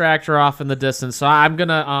see a tractor off in the distance, so I'm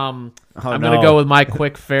gonna no. go with my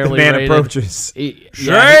quick, fairly Man rated. approaches. Yeah,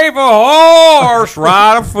 Shave a horse,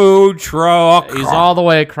 ride a food truck. he's all the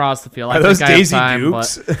way across the field. I Are think those I have Daisy time,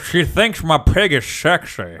 Dukes? but- She thinks my pig is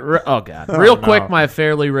sexy. Oh god! Real no. quick, my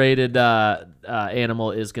fairly rated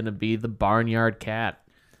animal is gonna be the barnyard cat.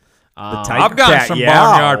 I've gotten some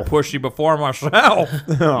barnyard pushy before myself.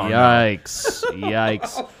 Yikes!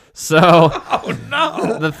 Yikes! So,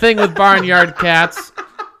 the thing with barnyard cats.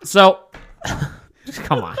 So,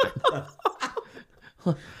 come on.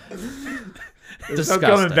 Disgusting.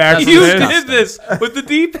 coming back That's to You disgusting. did this with the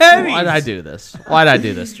deep pennies. Why did I do this? Why did I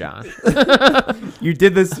do this, John? You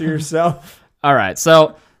did this to yourself. All right,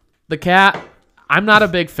 so the cat. I'm not a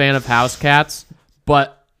big fan of house cats,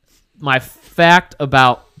 but my fact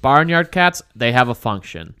about barnyard cats, they have a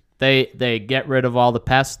function. They get rid of all the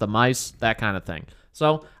pests, the mice, that kind of thing.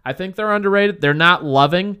 So I think they're underrated. They're not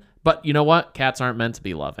loving, but you know what? Cats aren't meant to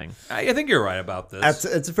be loving. I think you're right about this.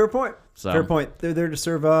 It's a fair point. So- Fair point. They're there to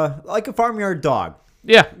serve like a farmyard dog.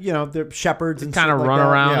 Yeah, You know, they're shepherds and kind of shit run like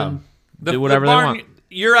that. around Yeah. and The- do whatever the they barn- want.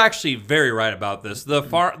 You're actually very right about this. The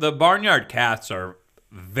barnyard cats are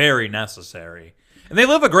very necessary, and they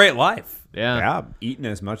live a great life. Yeah, eating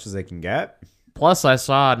as much as they can get. Plus, I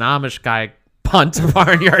saw an Amish guy punt a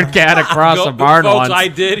barnyard cat across a barn Folks, once. I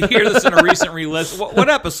did hear this in a recent release. What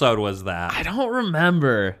episode was that? I don't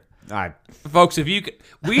remember. Folks, if you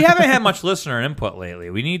we haven't had much listener input lately.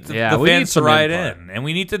 We need the We need fans to some write input. in, and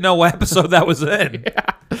we need to know what episode that was in.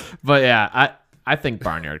 But yeah, I think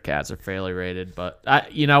barnyard cats are fairly rated. But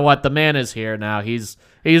you know what? The man is here now. He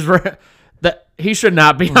should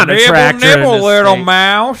not be on a tractor. in Nibble, this little state.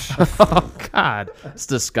 mouse. Oh God, it's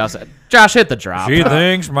disgusting. Josh, hit the drop. She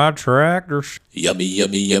thinks my tractor's Yummy,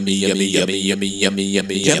 yummy, yummy, yummy, yummy, yummy, yummy,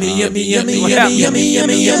 yummy, yummy, yummy, yummy, yummy, yummy,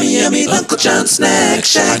 yummy, yummy, yummy, Uncle John Snack I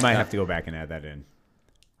Shack. might have to go back and add that in.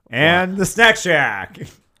 And the Snack Shack.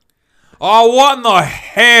 Oh, what in the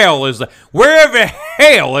hell is that? Where the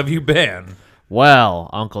hell have you been? Well,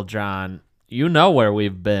 Uncle John, you know where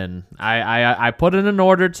we've been. I put in an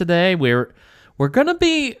order today. We're gonna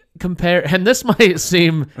be and this might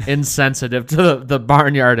seem insensitive to the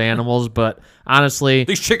barnyard animals, but honestly,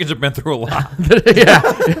 These chickens have been through a lot.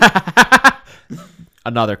 yeah.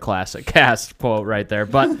 Another classic cast quote right there.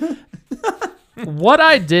 But what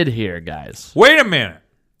I did here, guys. Wait a minute.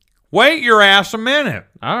 Wait your ass a minute.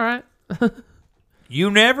 All right. You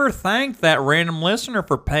never thanked that random listener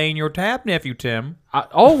for paying your tab, nephew Tim.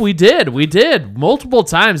 We did multiple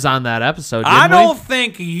times on that episode. Didn't I don't we?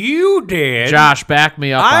 think you did. Josh, back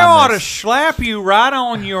me up. I on ought to this. slap you right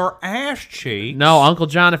on your ass cheek. No, Uncle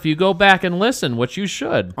John, if you go back and listen, which you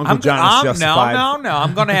should. Uncle John is justified. No.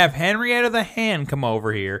 I'm going to have Henrietta the hen come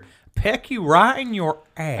over here, peck you right in your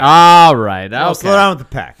ass. All right. Oh, Okay. slow down with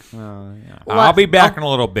the pack. I'll be back in a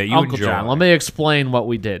little bit. You Uncle enjoy. John, let me explain what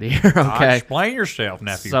we did here, okay? Explain yourself,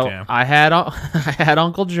 nephew So Tim. I had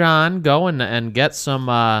Uncle John go and get some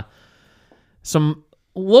some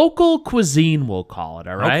local cuisine, we'll call it,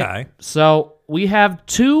 all right? Okay. So we have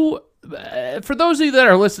two, for those of you that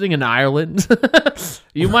are listening in Ireland,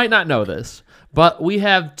 you might not know this, but we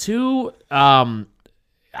have two,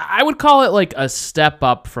 I would call it like a step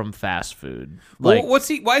up from fast food. Like, Well,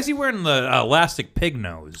 why is he wearing the elastic pig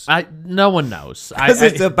nose? no one knows. Because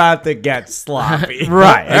it's about to get sloppy.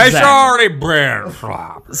 Right, It's exactly. already been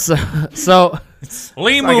flop. So Not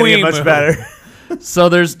gonna get much better. So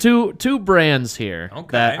there's two brands here Okay.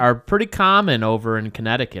 that are pretty common over in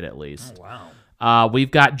Connecticut, at least. Wow. We've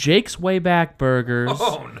got Jake's Way Back Burgers,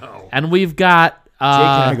 Oh, no. and we've got Jake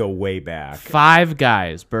and I go way back. Five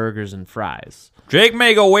Guys Burgers and Fries. Jake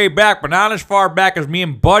may go way back, but not as far back as me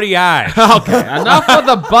and Buddy Ash. Okay, enough of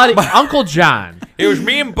the buddy, Uncle John. It was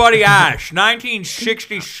me and Buddy Ash,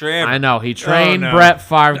 1967. I know he trained no. Brett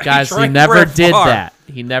Favre, guys. He trained never Brett did Favre. that.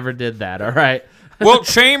 He never did that. All right. Wilt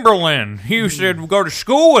Chamberlain, he used to go to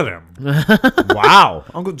school with him. Wow.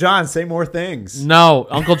 Uncle John, say more things. No,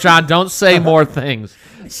 Uncle John, don't say more things.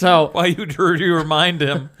 So Why you remind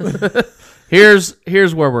him? here's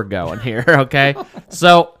where we're going here. Okay,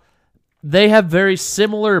 so they have very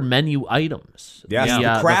similar menu items. Yes, the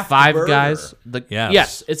the craft Five burger. Guys. Yes.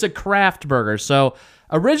 Yes, it's a craft burger. So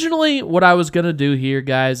originally, what I was gonna do here,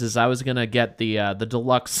 guys, is I was gonna get the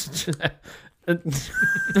deluxe.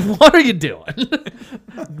 What are you doing?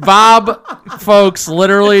 Bob, folks,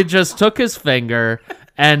 literally just took his finger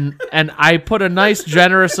and I put a nice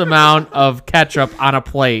generous amount of ketchup on a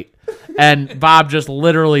plate, and Bob just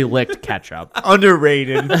literally licked ketchup.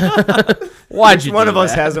 Underrated. Why'd you One do of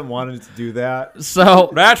us that? hasn't wanted to do that.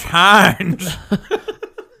 So That's Heinz.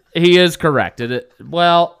 he is correct.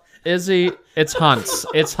 Well, is he? It's Hunt's.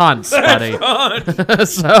 It's Hunt's, buddy.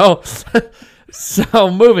 So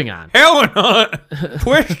moving on. Helen Hunt.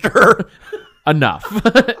 Twister. Enough.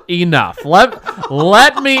 Enough.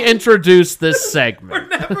 Let me introduce this segment.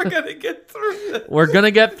 Never going to get through this. We're going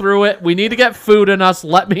to get through it. We need to get food in us.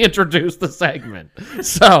 Let me introduce the segment.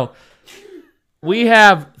 So, we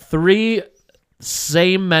have 3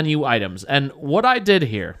 same menu items. And what I did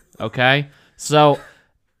here, okay? So,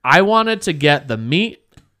 I wanted to get the meat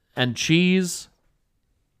and cheese,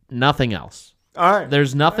 nothing else. All right.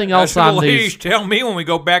 There's nothing That's else what on the these. ladies tell me when we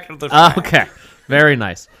go back to the Okay. Very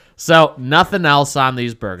nice. So, nothing else on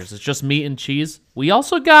these burgers. It's just meat and cheese. We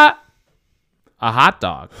also got a hot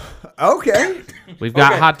dog. Okay. We've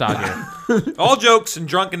got a hot dog here. All jokes and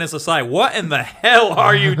drunkenness aside, what in the hell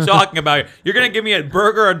are you talking about? You're going to give me a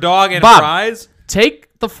burger, a dog, and Bob. fries?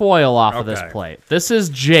 Take the foil off of this Okay. plate. This is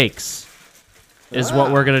Jake's, is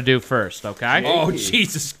what we're going to do first, okay? Oh,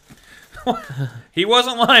 Jesus. He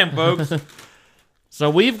wasn't lying, folks. So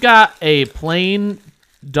we've got a plain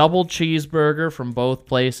double cheeseburger from both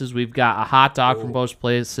places. We've got a hot dog from both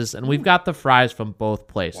places, and we've got the fries from both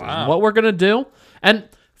places. Wow. And what we're going to do, and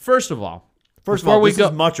first of all, First of before all, we this go,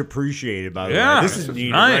 is much appreciated, by the Yeah, way. This is this is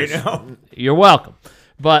needed nice. right now. you're welcome.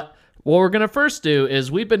 But what we're going to first do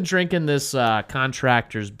is we've been drinking this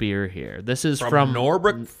contractor's beer here. This is from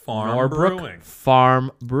Norbrook Farm Norbrook Brewing.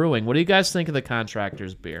 Farm Brewing. What do you guys think of the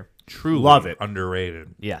contractor's beer? Truly Love it.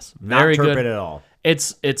 underrated. Yes, Not very turpid good. at all.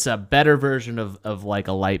 It's a better version of like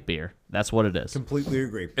a light beer. That's what it is. Completely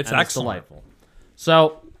agree. It's And excellent. delightful.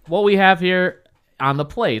 So what we have here on the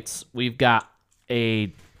plates, we've got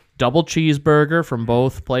a double cheeseburger from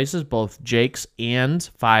both places, both Jake's and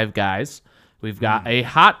Five Guys. We've got a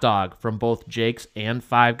hot dog from both Jake's and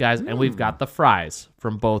Five Guys, and we've got the fries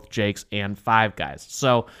from both Jake's and Five Guys.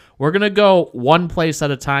 So we're going to go one place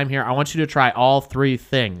at a time here. I want you to try all 3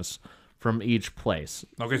 things from each place.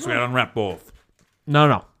 Okay, so we got to unwrap both.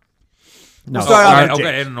 No. We'll start out at Okay,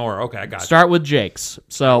 Jake's. and Nora. Okay, I got you. Start with Jake's. What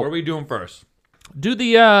are So we doing first? do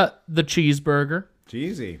the cheeseburger.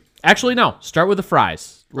 Cheesy. Actually, no. Start with the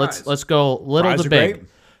fries. Fries. Let's go little Fries to are big. great.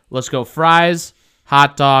 Let's go fries,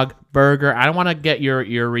 hot dog, burger. I want to get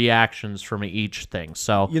your reactions from each thing.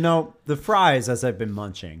 So You know, the fries, as I've been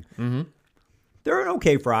munching, they're an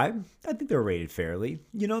okay fry. I think they're rated fairly.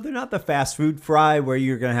 You know, they're not the fast food fry where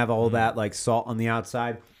you're going to have all that like salt on the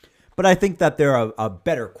outside. But I think that they're a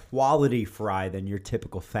better quality fry than your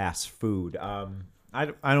typical fast food. I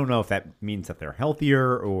don't know if that means that they're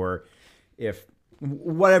healthier or if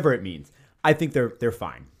whatever it means. I think they're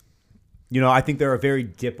fine. You know, I think they're a very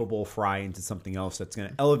dippable fry into something else that's going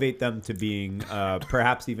to elevate them to being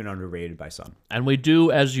perhaps even underrated by some. and we do,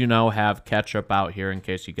 as you know, have ketchup out here in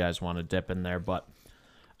case you guys want to dip in there. But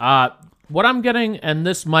what I'm getting, and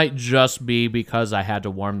this might just be because I had to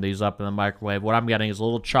warm these up in the microwave, what I'm getting is a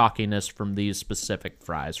little chalkiness from these specific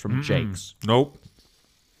fries from Jake's. Nope.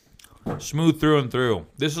 Smooth through and through.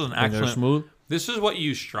 This is an They're excellent. smooth. This is what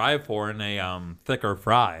you strive for in a thicker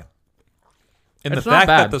fry. And It's the not fact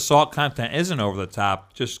bad. that the salt content isn't over the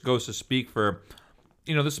top just goes to speak for,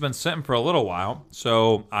 this has been sitting for a little while.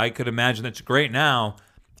 So I could imagine it's great now.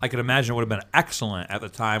 I could imagine it would have been excellent at the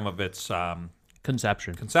time of its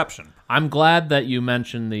Conception. conception. I'm glad that you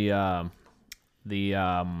mentioned the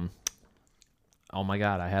oh my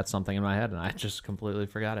God, I had something in my head and I just completely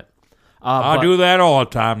forgot it. I But do that all the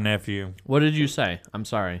time, nephew. what did you say? I'm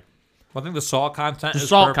sorry. I think the salt content The is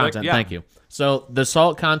salt perfect. content, Yeah. thank you. So the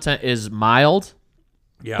salt content is mild,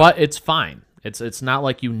 Yeah. but it's fine. It's not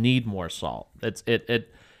like you need more salt.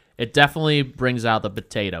 It definitely brings out the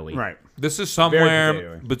potatoey. Right. This is Very somewhere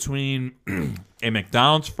potatoey. between a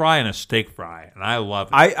McDonald's fry and a steak fry, and I love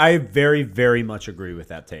it. I very, very much agree with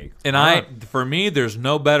that take. And for me, there's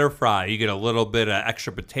no better fry. You get a little bit of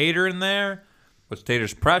extra potato in there, which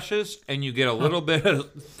potato's precious, and you get a little bit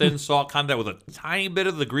of thin salt content with a tiny bit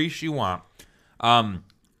of the grease you want.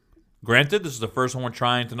 Granted, this is the first one we're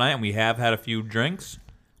trying tonight, and we have had a few drinks,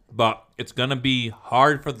 but it's gonna be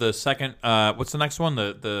hard for the second. What's the next one?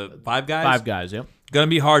 The Five Guys. Five Guys, yep. Gonna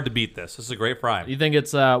be hard to beat this. This is a great fry. You think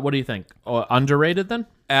it's what do you think? Underrated then?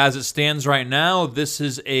 As it stands right now, this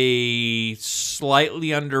is a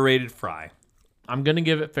slightly underrated fry. I'm gonna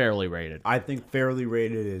give it fairly rated. I think fairly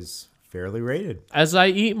rated is fairly rated. As I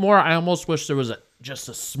eat more, I almost wish there was just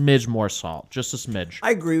a smidge more salt, just a smidge.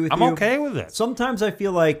 I agree with I'm you. okay with it. Sometimes I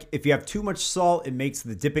feel like if you have too much salt, it makes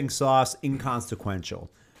the dipping sauce inconsequential.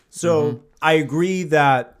 So I agree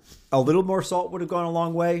that a little more salt would have gone a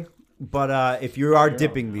long way. But if you are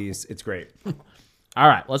dipping these, it's great. All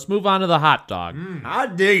right, let's move on to the hot dog.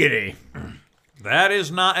 Hot diggity. That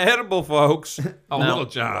is not edible, folks. Oh, No. Little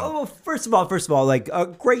John. Oh, first of all, like a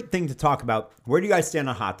great thing to talk about. Where do you guys stand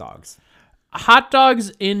on hot dogs? Hot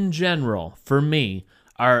dogs in general, for me,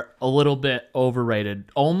 are a little bit overrated,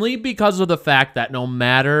 only because of the fact that no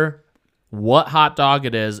matter what hot dog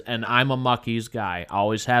it is, and I'm a Muckies guy,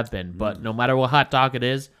 always have been, but no matter what hot dog it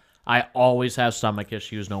is, I always have stomach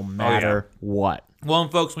issues no matter what. Well,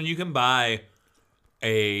 and folks, when you can buy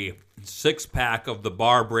a 6-pack of the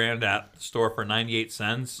bar brand at the store for 98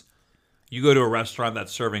 cents, you go to a restaurant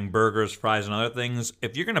that's serving burgers, fries, and other things,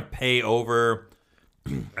 if you're going to pay over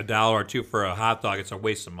 $1 or $2 for a hot dog, it's a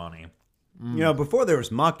waste of money. You know, before there was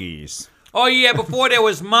Muckies. Oh, yeah, before there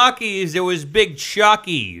was Muckies, there was Big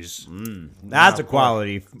Chuckies. That's a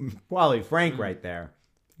quality Frank right there.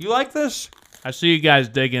 You like this? I see you guys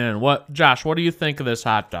digging in. Josh, what do you think of this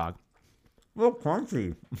hot dog? A little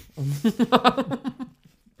crunchy.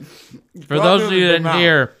 For those of you that didn't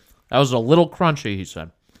hear, that was a little crunchy, he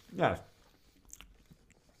said. Yes.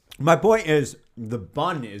 My point is, the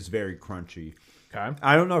bun is very crunchy. Okay.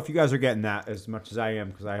 I don't know if you guys are getting that as much as I am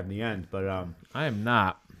because I have the end, but I am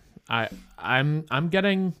not. I'm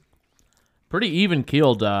getting pretty even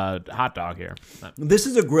keeled hot dog here. this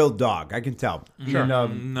is a grilled dog. I can tell. Sure.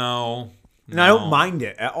 And, No. and I don't mind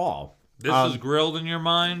it at all. This is grilled in your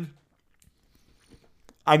mind?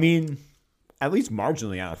 I mean, at least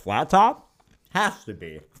marginally on a flat top. Has to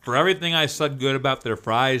be. For everything I said good about their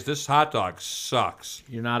fries, this hot dog sucks.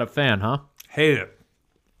 You're not a fan, huh? Hate it.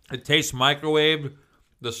 It tastes microwaved.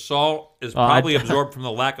 The salt is I- probably absorbed from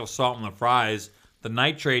the lack of salt in the fries. The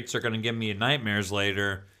nitrates are going to give me nightmares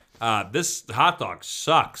later. This hot dog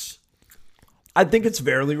sucks. I think it's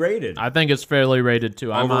fairly rated. I think it's fairly rated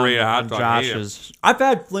too. I'm Overrated hot on dog, I hate it. Josh's. I've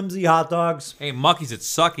had flimsy hot dogs, Hey, Muckies, it's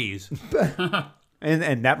suckies.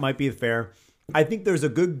 and that might be fair. I think there's a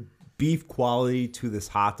good beef quality to this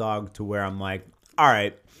hot dog to where I'm like, all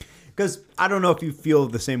right. Because I don't know if you feel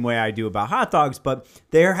the same way I do about hot dogs, but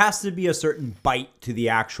there has to be a certain bite to the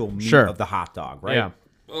actual meat Sure. of the hot dog, right? Yeah.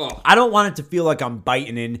 Ugh. I don't want it to feel like I'm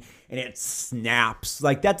biting in and it snaps.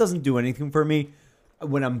 Like, that doesn't do anything for me.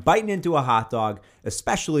 When I'm biting into a hot dog,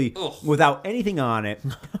 especially without anything on it,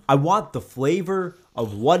 I want the flavor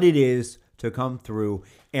of what it is to come through.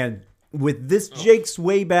 And with this Jake's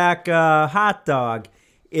Way Back hot dog,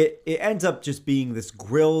 it ends up just being this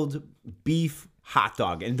grilled beef hot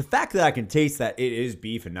dog. And the fact that I can taste that it is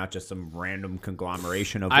beef and not just some random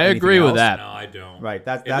conglomeration of I anything agree with else. that. No, I don't. Right,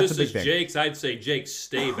 that's If a this big is thing. Jake's, I'd say Jake's,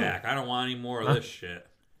 stay back. I don't want any more of this shit.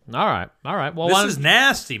 All right. Well, This is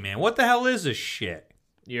nasty, man. What the hell is this shit?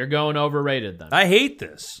 you're going overrated then. I hate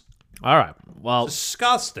this. All right. Well,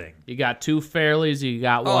 Disgusting. you got two fairlies. You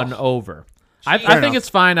got one over. I Fair think enough. it's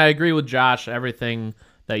fine. I agree with Josh. Everything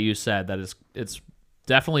that you said. That it's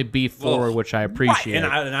definitely beef forward, which I appreciate.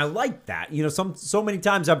 Right, and I like that. You know, so many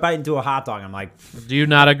times I bite into a hot dog, I'm like, Do you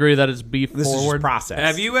not agree that it's beef this is forward? just process.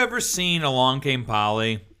 Have you ever seen Along Came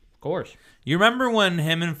Polly? Of course. You remember when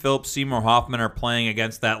him and Philip Seymour Hoffman are playing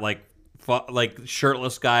against that like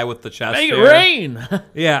shirtless guy with the chest Make it hair? rain.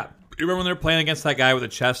 Yeah. You remember when they were playing against that guy with the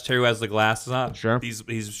chest hair who has the glasses on? Sure.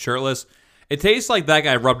 He's shirtless. It tastes like that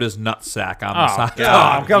guy rubbed his nutsack on the side.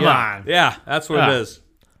 Oh, come on. Yeah, that's what it is.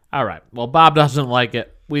 All right. Well, Bob doesn't like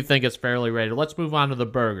it. We think it's fairly rated. Let's move on to the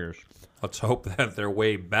burgers. Let's hope that they're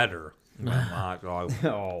way better.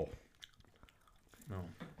 Oh.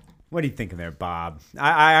 What are you thinking there, Bob?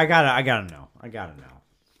 I gotta know.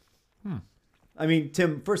 I mean,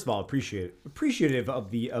 Tim. First of all, appreciative of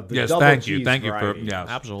the Yes, double thank cheese you. Thank you for variety. yes.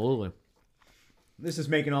 Absolutely. This is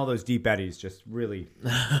making all those deep eddies just really.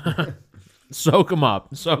 Soak them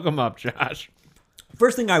up. Soak them up, Josh.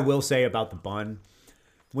 First thing I will say about the bun,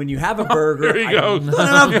 when you have a burger, Here he goes.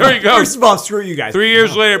 No. Here he goes. First of all, screw you guys. 3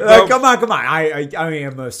 years later, bro. Come on. I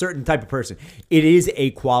am a certain type of person. It is a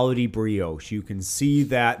quality brioche. You can see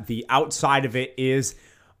that the outside of it is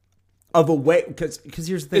of a way because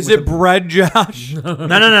here's the thing. Is it bread, Josh?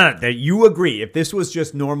 No. You agree. If this was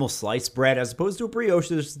just normal sliced bread as opposed to a brioche,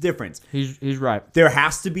 there's a difference. He's right. There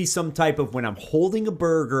has to be some type of when I'm holding a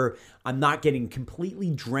burger, I'm not getting completely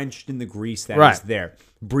drenched in the grease that is there.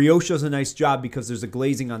 Brioche does a nice job because there's a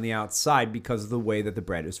glazing on the outside because of the way that the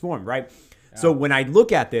bread is formed, right? Yeah. So when I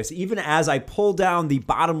look at this, even as I pull down the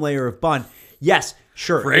bottom layer of bun, yes,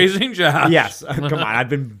 sure. Phrasing Josh. Yes. Come on. I've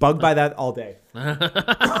been bugged by that all day.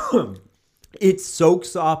 It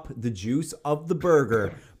soaks up the juice of the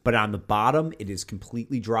burger, but on the bottom, it is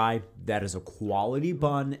completely dry. That is a quality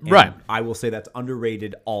bun. And right. I will say that's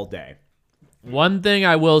underrated all day. One thing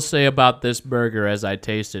I will say about this burger as I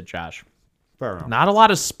taste it, Josh, Fair enough. not a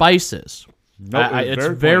lot of spices. Nope, It's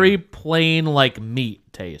very plain like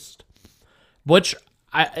meat taste, which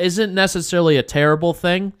isn't necessarily a terrible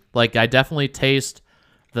thing. Like, I definitely taste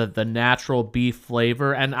the natural beef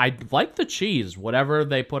flavor, and I like the cheese, whatever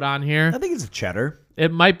they put on here. I think it's a cheddar.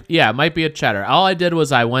 It might be a cheddar. All I did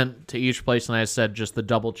was I went to each place and I said just the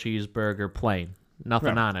double cheeseburger plain,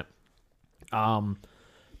 nothing on it.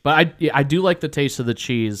 But I do like the taste of the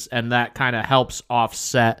cheese, and that kind of helps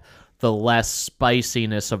offset the less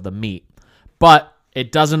spiciness of the meat. But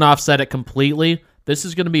it doesn't offset it completely. This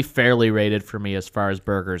is going to be fairly rated for me as far as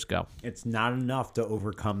burgers go. It's not enough to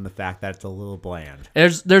overcome the fact that it's a little bland.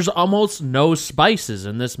 There's almost no spices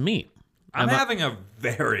in this meat. I'm having a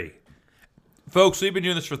very... Folks, we've been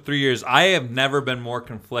doing this for 3 years. I have never been more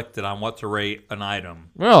conflicted on what to rate an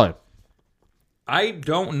item. Really? I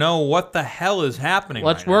don't know what the hell is happening.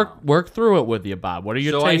 Let's right now. work through it with you, Bob. What are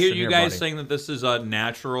you tasting? So I hear you here, guys buddy? saying that this is a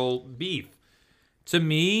natural beef. To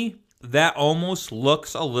me, that almost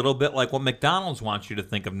looks a little bit like what McDonald's wants you to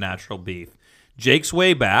think of natural beef. Jake's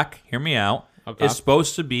Way Back, hear me out, is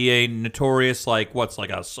supposed to be a notorious, like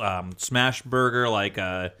a smash burger, like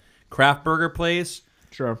a craft burger place.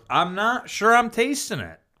 Sure. I'm not sure I'm tasting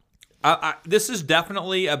it. This is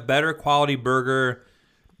definitely a better quality burger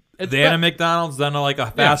than a McDonald's, than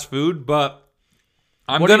a fast food, but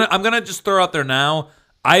I'm gonna just throw out there now.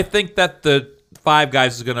 I think that the Five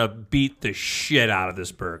Guys is gonna beat the shit out of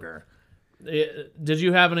this burger. Did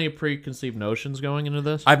you have any preconceived notions going into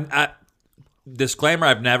this? Disclaimer: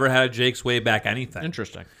 I've never had a Jake's Way Back anything.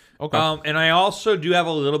 Interesting. Okay. And I also do have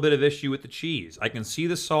a little bit of issue with the cheese. I can see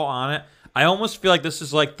the salt on it. I almost feel like this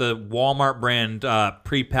is like the Walmart brand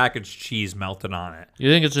prepackaged cheese melted on it. You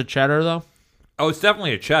think it's a cheddar though? Oh, it's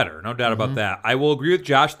definitely a cheddar, no doubt about that. I will agree with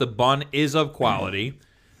Josh. The bun is of quality.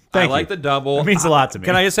 Thank I like you. the double. It means a lot to me.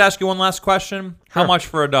 Can I just ask you one last question? How much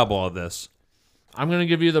for a double of this? I'm going to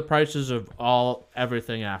give you the prices of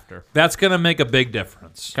everything after. That's going to make a big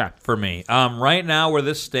difference for me. Right now, where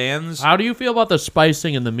this stands... How do you feel about the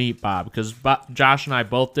spicing in the meat, Bob? Because Josh and I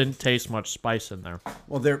both didn't taste much spice in there.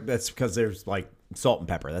 Well, that's because there's salt and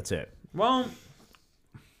pepper. That's it. Well...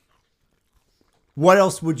 What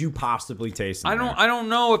else would you possibly taste? I don't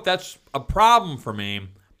know if that's a problem for me.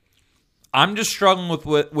 I'm just struggling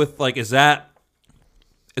with is that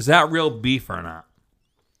real beef or not?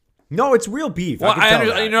 No, it's real beef. Well, I can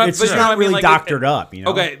tell that. It's just not really doctored up. You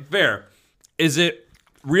know? Okay, fair. Is it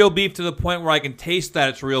real beef to the point where I can taste that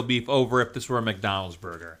it's real beef over if this were a McDonald's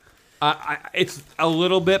burger? It's a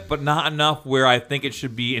little bit, but not enough where I think it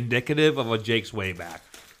should be indicative of a Jake's Way Back.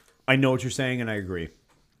 I know what you're saying, and I agree.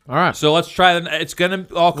 All right. So let's try them. It's going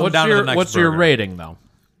to all come down to the next What's burger. your rating, though?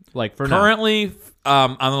 For currently,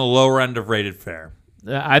 on the lower end of rated fare.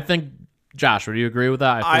 I think, Josh, would you agree with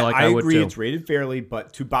that? I feel like I would agree. too. It's rated fairly,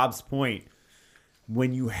 but to Bob's point,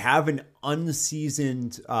 when you have an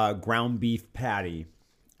unseasoned ground beef patty,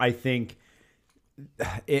 I think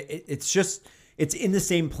it's in the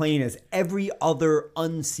same plane as every other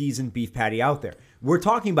unseasoned beef patty out there. We're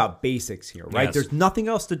talking about basics here, right? Yes. There's nothing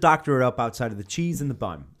else to doctor it up outside of the cheese and the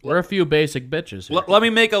bun. We're a few basic bitches here. Let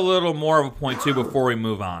me make a little more of a point, too, before we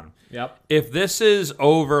move on. Yep. If this is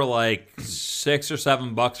over like $6 or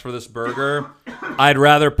 $7 for this burger, I'd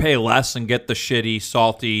rather pay less and get the shitty,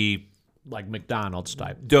 salty, Like McDonald's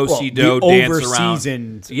type. do-si-do the dance around.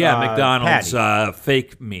 over-seasoned, Yeah, McDonald's patty.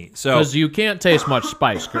 fake meat. So Because you can't taste much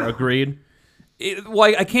spice. Agreed?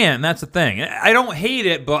 well, I can. That's the thing. I don't hate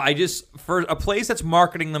it, but I just, for a place that's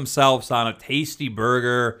marketing themselves on a tasty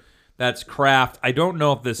burger that's craft, I don't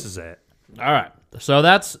know if this is it. All right. So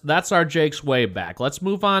that's our Jake's Way Back. Let's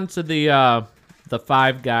move on to the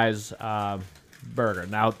Five Guys burger.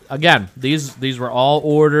 Now, again, these were all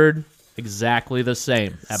ordered exactly the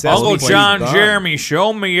same. At both Uncle places. John Jeremy,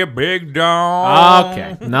 show me a big dog.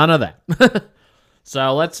 Okay, none of that.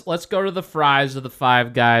 So let's go to the fries of the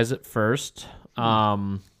Five Guys at first.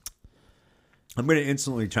 I'm going to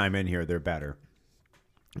instantly chime in here. They're better.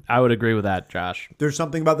 I would agree with that, Josh. There's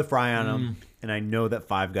something about the fry on them, and I know that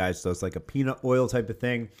Five Guys does like a peanut oil type of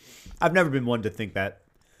thing. I've never been one to think that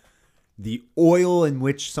the oil in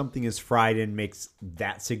which something is fried in makes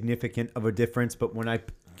that significant of a difference, but when I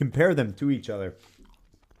compare them to each other,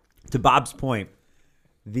 to Bob's point,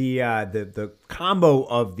 the combo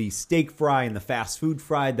of the steak fry and the fast food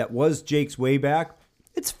fry that was Jake's Way Back,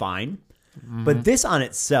 it's fine. But this on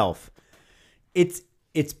itself, it's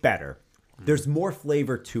better. There's more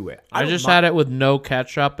flavor to it. I just had it with no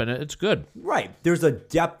ketchup, and it's good. Right. There's a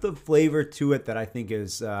depth of flavor to it that I think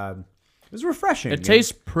is refreshing. It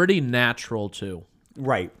tastes pretty natural, too.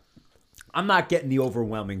 Right. I'm not getting the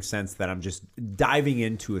overwhelming sense that I'm just diving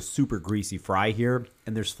into a super greasy fry here,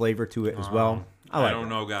 and there's flavor to it as well. I don't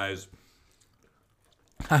know, guys.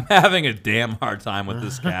 I'm having a damn hard time with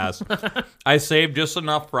this cast. I saved just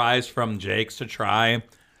enough fries from Jake's to try,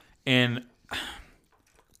 and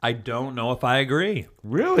I don't know if I agree.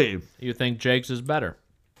 Really? You think Jake's is better?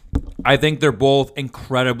 I think they're both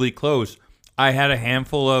incredibly close. I had a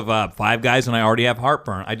handful of Five Guys, and I already have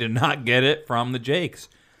heartburn. I did not get it from the Jake's.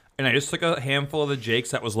 And I just took a handful of the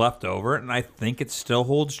Jake's that was left over, and I think it still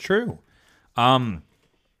holds true. I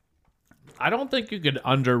don't think you could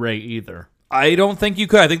underrate either. I don't think you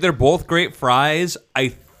could. I think they're both great fries.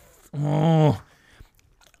 I'm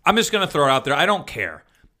just going to throw it out there. I don't care.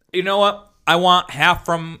 You know what? I want half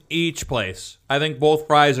from each place. I think both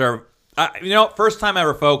fries are, first time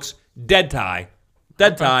ever, folks, dead tie.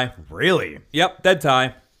 Dead tie. Really? Yep, dead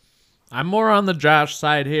tie. I'm more on the Josh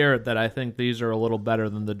side here that I think these are a little better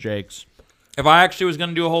than the Jake's. If I actually was going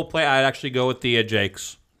to do a whole plate, I'd actually go with the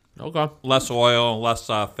Jake's. Okay. Less oil, less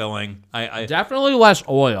filling. I Definitely less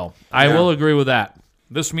oil. I will agree with that.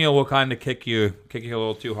 This meal will kind of kick you a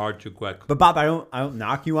little too hard, too quick. But Bob, I don't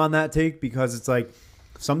knock you on that take because it's like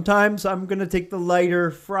sometimes I'm gonna take the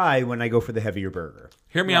lighter fry when I go for the heavier burger.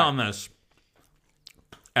 Hear me out on this.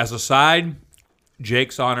 As a side,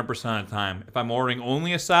 Jake's 100% of the time. If I'm ordering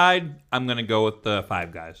only a side, I'm gonna go with the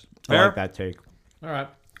Five Guys. Fair? I like that take. All right.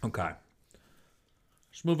 Okay.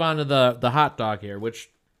 Let's move on to the hot dog here, which,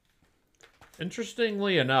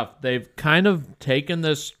 interestingly enough, they've kind of taken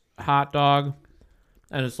this hot dog,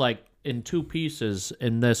 and it's like in two pieces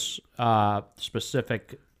in this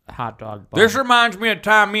specific hot dog bun. This reminds me of the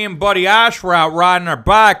time me and Buddy Ash were out riding our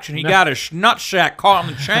bikes, and he got his nutsack caught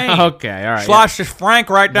in the chain. Okay, all right. Sliced his Frank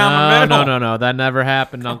right down the middle. No. That never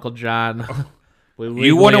happened, Uncle John.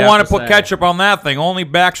 You wouldn't want to put ketchup on that thing. Only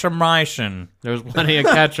Baxamycin. There's plenty of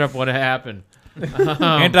ketchup would have happened.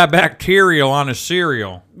 Antibacterial on his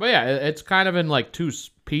cereal. But yeah, it's kind of in like two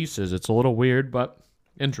pieces. It's a little weird, but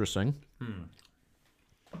interesting.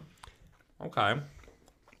 Okay.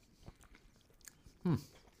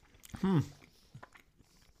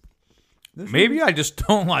 Maybe I just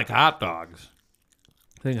don't like hot dogs.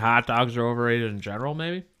 I think hot dogs are overrated in general,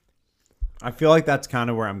 maybe? I feel like that's kind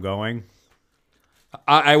of where I'm going.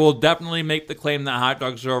 I will definitely make the claim that hot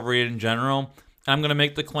dogs are overrated in general. I'm going to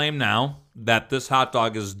make the claim now that this hot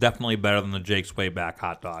dog is definitely better than the Jake's Way Back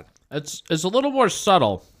hot dog. It's a little more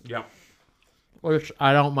subtle, Yep. which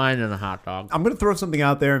I don't mind in a hot dog. I'm going to throw something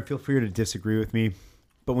out there and feel free to disagree with me.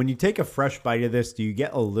 But when you take a fresh bite of this, do you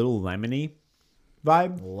get a little lemony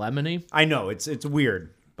vibe? Lemony? I know, it's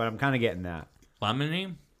weird, but I'm kind of getting that.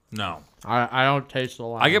 Lemony? No. I don't taste the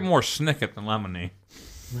lemon. I get more Snicket than lemony.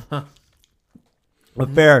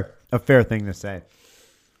 A fair thing to say.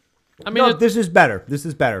 I mean, No, this is better. This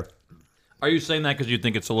is better. Are you saying that because you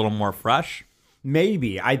think it's a little more fresh?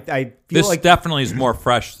 Maybe. I feel This like definitely is more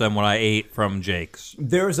fresh than what I ate from Jake's.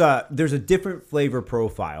 there's a different flavor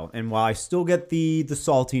profile, and while I still get the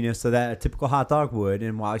saltiness that a typical hot dog would,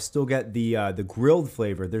 and while I still get the grilled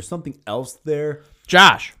flavor, there's something else there.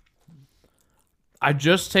 Josh, I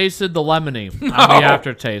just tasted the lemony on the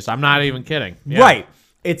aftertaste. I'm not even kidding. Yeah. Right.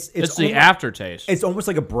 It's the almost, aftertaste. it's almost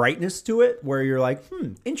like a brightness to it where you're like,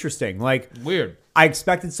 interesting. Like Weird. I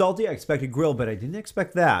expected salty, I expected grill, but I didn't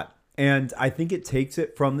expect that. And I think it takes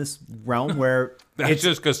it from this realm where That's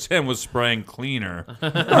just because Tim was spraying cleaner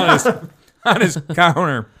on his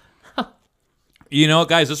counter. You know what,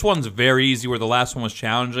 guys? This one's very easy where the last one was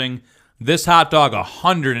challenging. This hot dog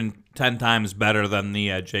 110 times better than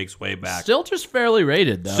the Jake's Way Back. Still just fairly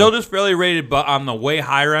rated, though. Still just fairly rated, but on the way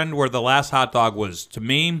higher end where the last hot dog was, to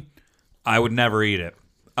me, I would never eat it.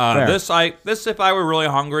 This if I were really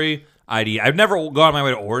hungry, I'd eat. I've never gone on my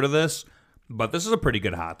way to order this, but this is a pretty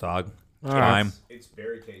good hot dog. it's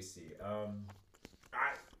very tasty.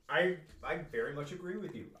 I very much agree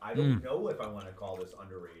with you. I don't know if I want to call this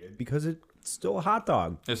underrated because it's still a hot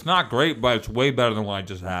dog. It's not great, but it's way better than what I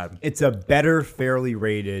just had. It's a better, fairly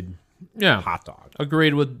rated hot dog.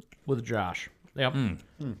 Agreed with Josh. Yep.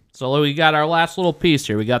 So we got our last little piece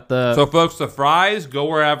here. We got the So, folks, the fries go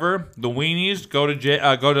wherever. The weenies go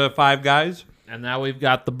to Five Guys. and now we've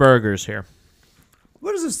got the burgers here.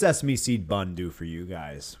 What does a sesame seed bun do for you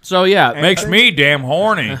guys? So yeah, Makes me damn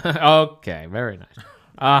horny. okay, very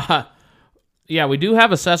nice. Yeah, we do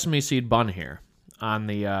have a sesame seed bun here on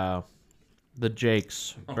the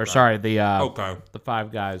Jake's or sorry the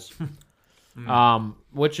Five Guys,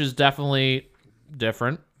 which is definitely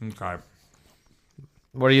different. Okay.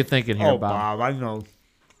 What are you thinking here, Bob? I know.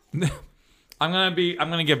 I'm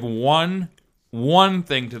gonna give one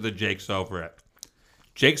thing to the Jake's over it.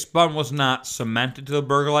 Jake's bun was not cemented to the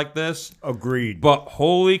burger like this. Agreed. But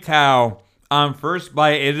holy cow, on first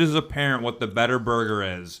bite, it is apparent what the better burger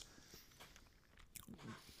is.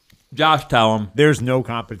 Josh, tell him. There's no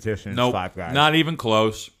competition. Nope, Five Guys. not even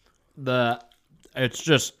close. It's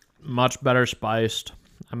just much better spiced.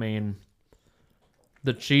 I mean,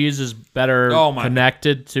 the cheese is better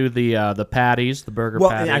connected to the patties, the burger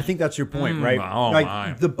patties. And I think that's your point, right?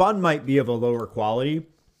 My. The bun might be of a lower quality,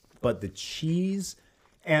 but the cheese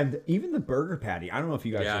and even the burger patty. I don't know if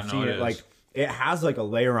you guys have seen it. Like it has like a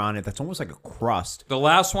layer on it that's almost like a crust. The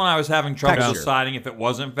last one I was having trouble Texture. deciding if it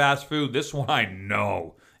wasn't fast food. This one I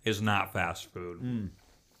know is not fast food.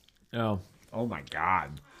 Oh, my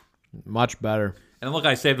God. much better. And look,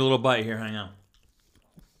 I saved a little bite here. Hang on.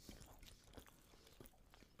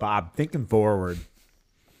 Bob, thinking forward.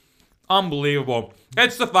 Unbelievable.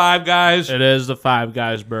 It's the Five Guys. It is the Five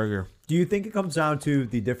Guys burger. Do you think it comes down to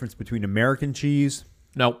the difference between American cheese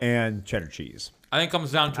Nope. and cheddar cheese? I think it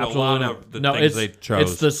comes down to Absolutely a lot not. of the No, things they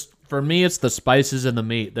chose. It's this for me. It's the spices in the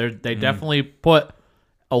meat. They definitely put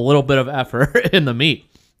a little bit of effort in the meat.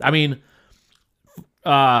 I mean,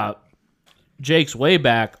 Jake's Way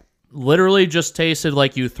Back literally just tasted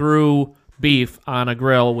like you threw beef on a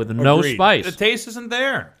grill with no Agreed. spice. The taste isn't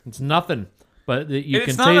there. It's nothing. But you It's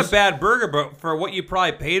can not taste. a bad burger, but for what you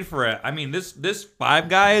probably paid for it, I mean, this Five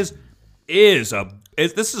Guys is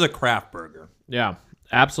this is a craft burger. Yeah,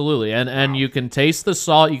 absolutely. And you can taste the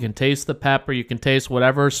salt, you can taste the pepper, you can taste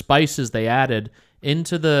whatever spices they added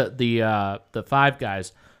into the Five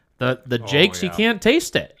Guys. The Jake's, you can't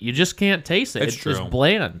taste it. You just can't taste it. It's It's just true.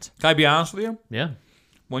 bland. Can I be honest with you? Yeah.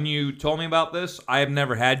 When you told me about this, I have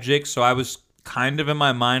never had Jake's, so I was kind of in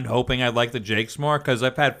my mind hoping I'd like the Jake's more because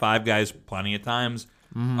I've had Five Guys plenty of times.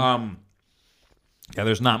 Yeah,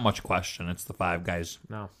 there's not much question. It's the Five Guys.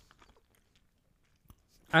 No.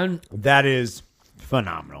 And That is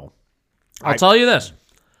phenomenal. I'll tell you this.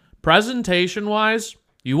 Presentation-wise,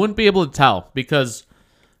 you wouldn't be able to tell because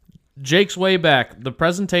Jake's Way Back, the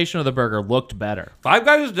presentation of the burger looked better. Five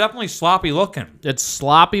Guys is definitely sloppy looking. It's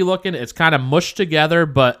sloppy looking. It's kind of mushed together,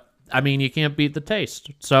 but I mean, you can't beat the taste.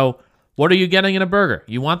 So, what are you getting in a burger?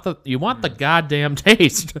 You want the goddamn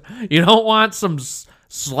taste. You don't want some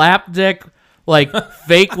slapdick, like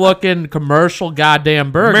fake looking commercial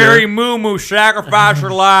goddamn burger. Mary Moo Moo sacrifice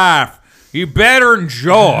her life. You better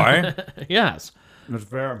enjoy. Yes. That's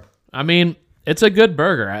fair. I mean, it's a good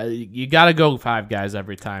burger. You got to go Five Guys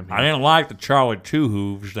every time. I didn't like the Charlie Two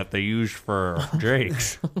Hooves that they used for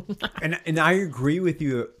Jake's. And I agree with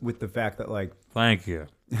you with the fact that like Thank you.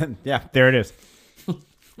 yeah, there it is.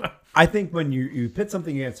 I think when you pit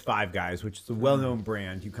something against Five Guys, which is a well-known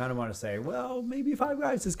brand, you kind of want to say, well, maybe Five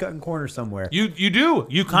Guys is cutting corners somewhere. You do.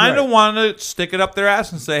 You kind of Right. want to stick it up their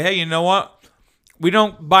ass and say, hey, you know what? We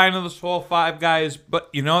don't buy into this whole Five Guys, but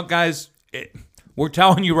you know what, guys? We're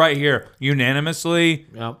telling you right here, unanimously,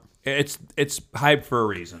 Yep. it's hyped for a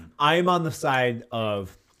reason. I'm on the side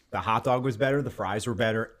of the hot dog was better, the fries were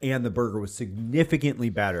better, and the burger was significantly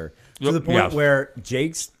better. To Yep, the point yes. where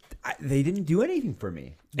Jake's, they didn't do anything for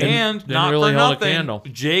me. And didn't not really for hold a nothing, candle.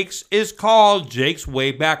 Jake's is called Jake's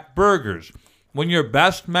Way Back Burgers. When your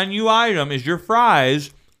best menu item is your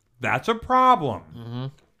fries, that's a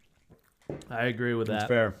problem. I agree with that.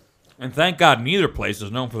 Fair. And thank God neither place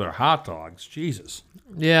is known for their hot dogs. Jesus.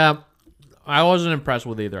 Yeah, I wasn't impressed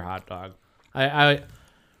with either hot dog. I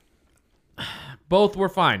both were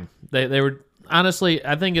fine. They were honestly.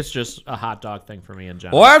 I think it's just a hot dog thing for me in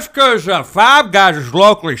general. Well, that's because Five Guys is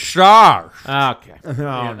locally sauced. Okay. Oh,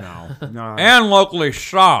 no. And locally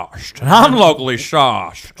sauced. I'm locally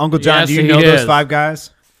sauced. Uncle John, Yes, do you he know those is. Five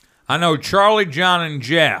Guys? I know Charlie, John, and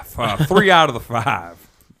Jeff. 3 out of the 5.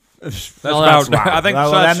 That's Well, about. that's I think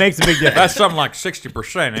Well, that's- that makes a big difference. That's something like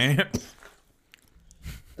 60%, ain't it?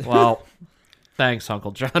 Well, thanks,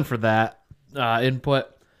 Uncle John, for that input.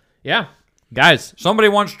 Yeah, guys. Somebody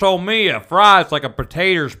once told me a fry is like a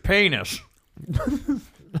potato's penis.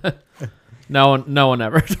 No one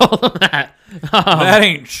ever told them that. That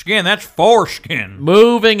ain't skin. That's foreskin.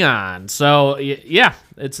 Moving on. So yeah,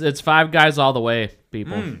 it's Five Guys all the way,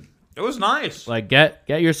 people. It was nice. Like get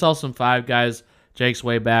yourself some Five Guys. Jake's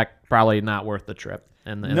way back. Probably not worth the trip.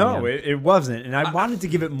 And No, it wasn't, and I wanted to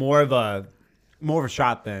give it more of a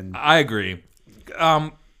shot than. I agree.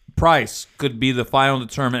 Price could be the final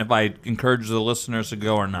determinant if I encourage the listeners to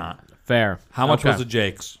go or not. fair. How much Okay. was the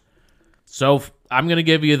Jake's? So I'm gonna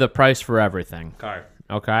give you the price for everything. Okay.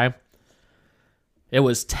 Okay. It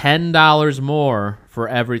was $10 more for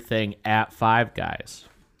everything at Five Guys.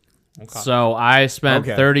 Okay. So I spent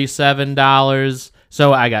Okay. $37.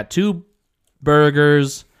 So I got 2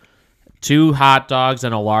 burgers, 2 hot dogs,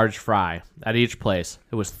 and a large fry at each place.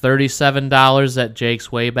 It was $37 at Jake's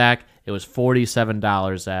Wayback. It was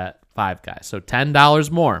 $47 at Five Guys. So $10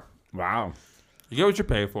 more. Wow. You get what you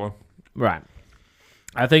pay for. Right.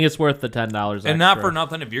 I think it's worth the $10 And not extra. for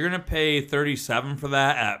nothing, if you're going to pay $37 for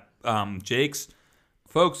that at Jake's,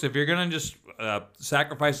 folks, if you're going to just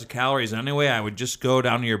sacrifice the calories anyway, I would just go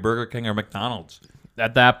down to your Burger King or McDonald's.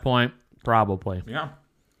 At that point, probably. Yeah.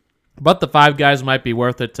 But the Five Guys might be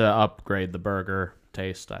worth it to upgrade the burger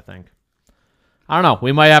taste, I think. I don't know.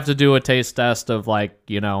 We might have to do a taste test of, like,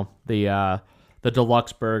 the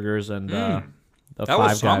deluxe burgers and the That Five was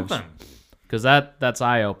Guys. something. Because that's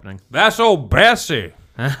eye-opening. That's old Bessie.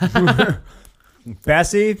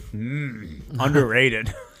 Bessie,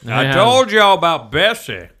 underrated. I Yeah. told y'all about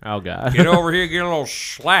Bessie. Oh, God. Get over here, get a little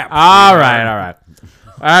slap. All right.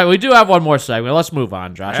 All right, we do have one more segment. Let's move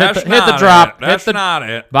on, Josh. Hit That's the not drop. It. That's hit the, not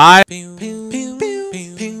it. Bye.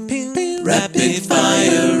 Rapid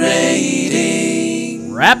fire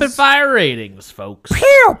rating. Rapid fire ratings, folks.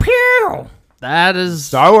 Pew, pew. That is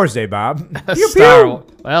Star Wars Day, Bob. Star.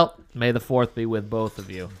 Well, may the 4th be with both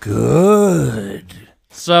of you. Good.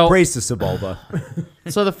 So, Praise to Sebulba.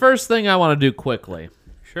 so the first thing I want to do quickly,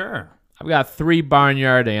 Sure. I've got 3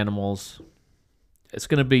 barnyard animals. It's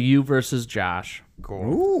going to be you versus Josh.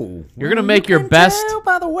 Cool. Ooh. You're going to make your best.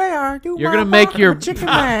 By the way, are you? You're going to make your. chicken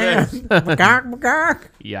man.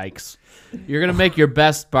 Yikes. You're going to make your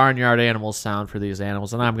best barnyard animal sound for these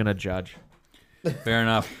animals, and I'm going to judge. Fair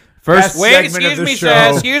enough. First, Wait, segment of excuse the me, show.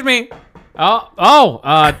 sir. Excuse me.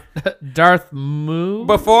 Darth Moo.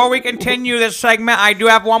 Before we continue this segment, I do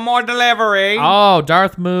have one more delivery. Oh,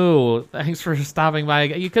 Darth Moo. Thanks for stopping by.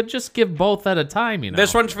 You could just give both at a time,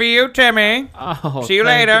 This one's for you, Timmy. Oh, See you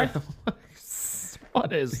thank later. you.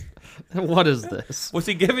 What is this? What's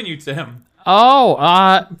he giving you, Tim?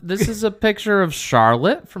 Oh, this is a picture of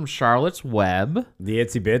Charlotte from Charlotte's Web. The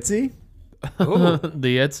Itsy Bitsy.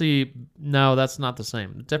 The Etsy. No, that's not the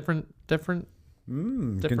same. Different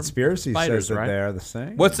Conspiracy spiders, says that right? they are the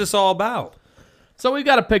same. What's this all about? So we've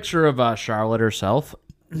got a picture of Charlotte herself,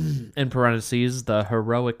 in parentheses, the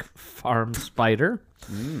heroic farm spider.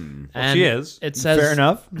 And she is. It says, Fair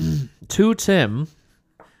enough. to Tim,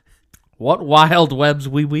 what wild webs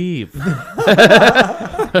we weave.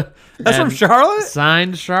 That's from And Charlotte?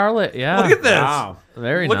 Signed Charlotte, yeah. Look at this. Wow.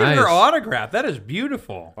 Very Look nice. at her autograph. That is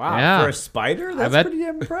beautiful. Wow. Yeah. For a spider, that's bet- pretty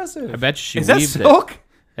damn impressive. I bet she Is that weaved silk? it.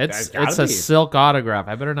 That's gotta It's a be. silk autograph.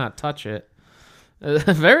 I better not touch it.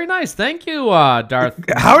 Very nice. Thank you, Darth.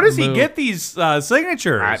 How does he Moo. get these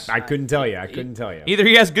signatures? I couldn't tell you. Either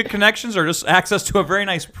he has good connections or just access to a very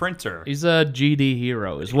nice printer. He's a GD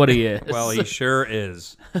hero, is what he is. Well, he sure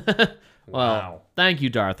is. Well, thank you,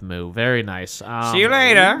 Darth Moo. Very nice. See you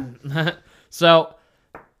later. So,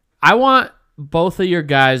 I want both of your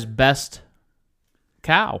guys' best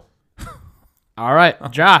cow. All right,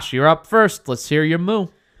 Josh, you're up first. Let's hear your moo.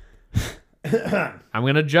 I'm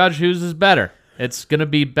going to judge whose is better. It's going to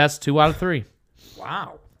be best 2 out of 3.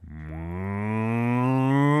 Wow.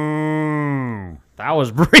 That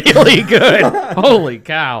was really good. Holy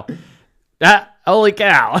cow. Holy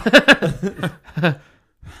cow.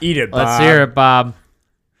 Eat it, Bob. Let's hear it, Bob.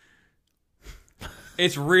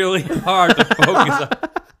 It's really hard to focus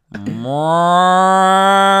on.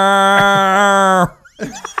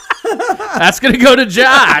 That's gonna go to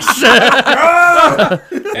Josh.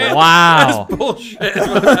 Wow.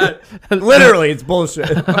 Bullshit. Literally, it's bullshit.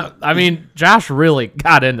 I mean, Josh really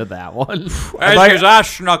got into that one. Because I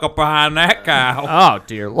snuck up behind that cow. Oh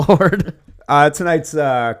dear Lord. Tonight's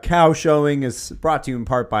cow showing is brought to you in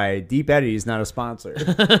part by Deep Eddies, not a sponsor.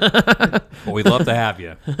 Well, we'd love to have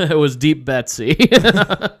you. It was Deep Betsy.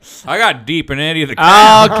 I got deep in Eddie the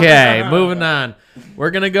cow. Okay, moving on.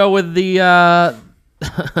 We're gonna go with the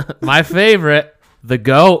my favorite, the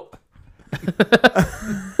goat.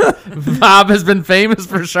 Bob has been famous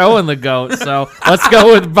for showing the goat, so let's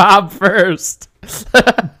go with Bob first.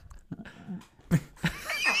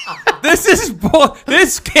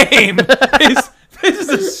 This game is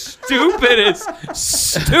the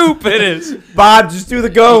stupidest. Bob, just do the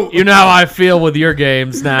goat. You know how I feel with your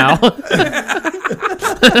games now.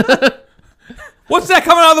 What's that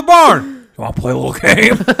coming out of the barn? You want to play a little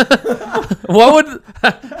game? What would?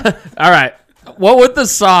 All right. What would the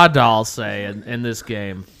Saw doll say in this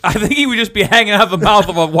game? I think he would just be hanging out of the mouth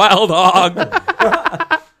of a wild hog.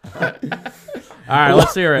 All right,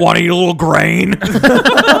 let's hear it. Want to eat a little grain?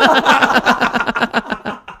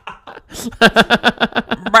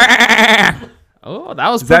 Oh, that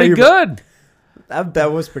was that pretty your- good.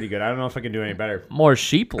 That was pretty good. I don't know if I can do any better. More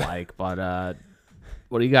sheep-like, but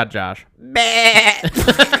what do you got, Josh? What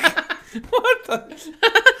the?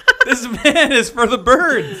 This man is for the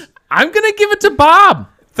birds. I'm gonna give it to Bob.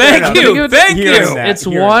 Thank you. Give it- Thank Hearing you. that. It's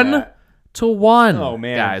hearing 1-1. Oh,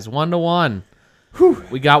 man. Guys, 1-1.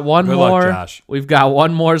 We got one Good luck, more. Josh. We've got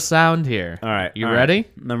one more sound here. All right. You all right. ready?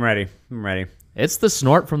 I'm ready. I'm ready. It's the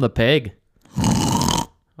snort from the pig.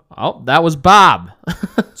 Oh, that was Bob.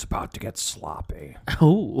 It's about to get sloppy.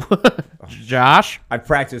 Ooh. Josh? I've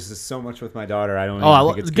practiced this so much with my daughter. I don't even Oh,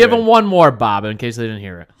 think it's give good. him one more, Bob, in case they didn't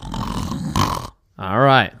hear it. All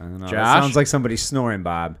right. I don't know. Josh? That sounds like somebody snoring,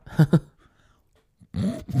 Bob.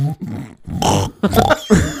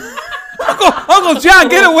 Uncle John,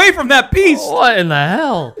 get away from that piece. What in the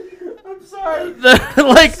hell? I'm sorry.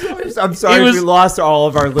 Like, I'm sorry was- we lost all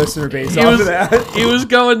of our listener base he off was, of that. he was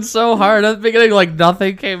going so hard at the beginning, like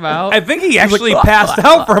nothing came out. I think he actually passed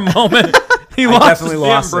out for a moment. He lost definitely his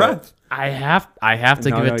lost damn breath. I have to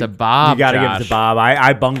No, give no, it to Bob. You got to give it Josh. to Bob.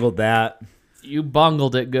 I bungled that. You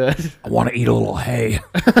bungled it good. I want to eat a little hay.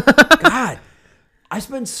 God, I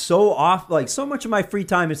spend so much of my free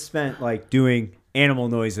time is spent like doing animal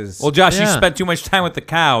noises. Well, Josh, you Yeah. spent too much time with the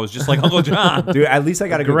cows, just like Uncle John. Dude, at least I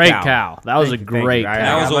got a good Great cow. cow. That was Thank a you, thank great you. I cow.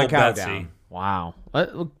 That got was my old cow Betsy. down. Wow.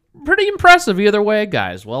 Pretty impressive either way,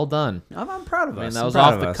 guys. Well done. I'm proud of us. I mean, that I'm was proud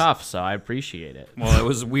off of the us. cuff, so I appreciate it. Well, it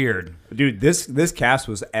was weird. Dude, this cast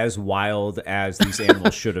was as wild as these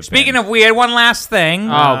animals should have Speaking been. of weird, one last thing. Oh,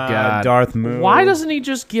 God. Darth Moo. Why doesn't he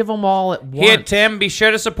just give them all at once? Here, Tim, be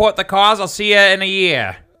sure to support the cause. I'll see you in a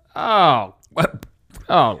year. Oh. What?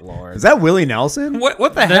 Oh, Lord. Is that Willie Nelson?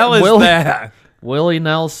 What the hell is Willie- that? Willie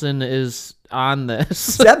Nelson is on this.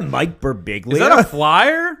 Is that Mike Birbiglia? Is that a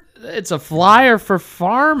flyer? It's a flyer for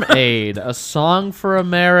Farm Aid, a song for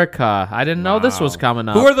America. I didn't know this was coming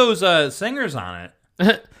up. Who are those singers on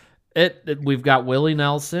it? We've got Willie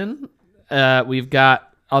Nelson. We've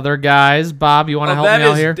got other guys. Bob, you want to help me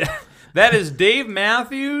out here? That is Dave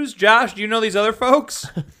Matthews. Josh, do you know these other folks?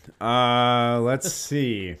 Let's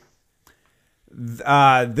see.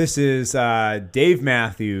 This is Dave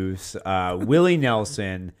Matthews, Willie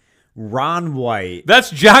Nelson, Ron White. That's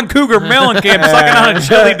John Cougar Mellencamp sucking on a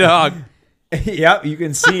chili dog. Yep, you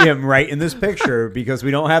can see him right in this picture because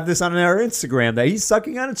we don't have this on our Instagram that he's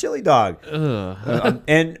sucking on a chili dog.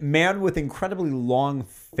 And man with incredibly long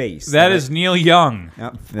face. That is Neil Young.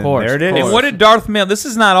 Yep, course, there it of is. And what did Darth Mail? This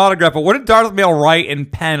is not autograph, but what did Darth Mail write in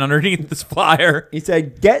pen underneath this flyer? He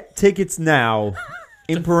said, "Get tickets now."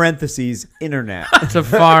 In parentheses, internet. To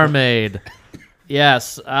Farm Aid.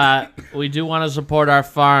 Yes, we do want to support our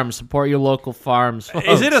farms. Support your local farms.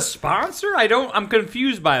 Is it a sponsor? I'm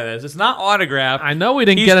confused by this. It's not autograph. I know we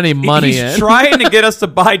didn't get any money he's in. trying to get us to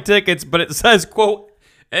buy tickets, but it says, quote,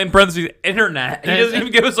 in parentheses, internet. He doesn't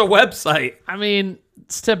even give us a website. I mean,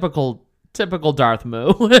 it's typical Darth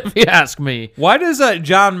Moo, if you ask me. Why does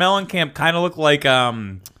John Mellencamp kind of look like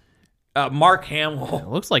Mark Hamill? It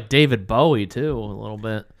looks like David Bowie too, a little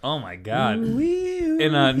bit. Oh my God!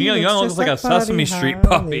 And Neil Young looks like a Sesame Street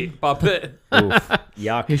puppet. Oof,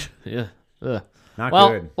 yuck. Yeah. Ugh. Not Well,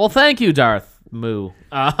 good. well, thank you, Darth Moo. He's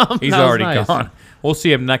that was already nice. gone. We'll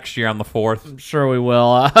see him next year on the 4th. I'm sure we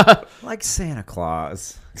will. Like Santa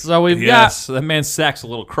Claus. So we've Yes, that man's sack's a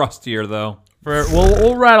little crustier though.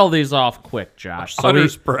 We'll rattle these off quick, Josh. So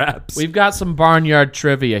Udders, perhaps. we've got some barnyard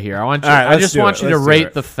trivia here. I want you. All right, I let's just do want it. you to Let's do rate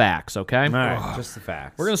it. the facts, okay? All right, just the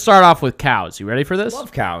facts. We're gonna start off with cows. You ready for this?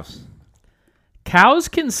 love cows. Cows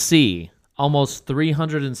can see almost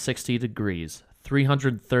 360 degrees,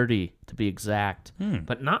 330 to be exact,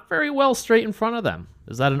 but not very well straight in front of them.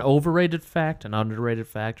 Is that an overrated fact, an underrated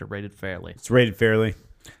fact, or rated fairly? It's rated fairly.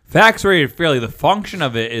 Facts rated fairly. The function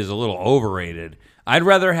of it is a little overrated. I'd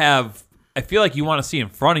rather have. I feel like you want to see in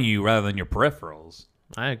front of you rather than your peripherals.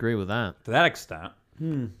 I agree with that. To that extent.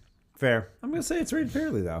 Fair. I'm gonna say it's rated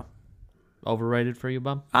fairly though. Overrated for you,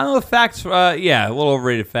 Bob? I don't know the facts. Yeah, a little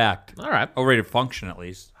overrated fact. All right. Overrated function, at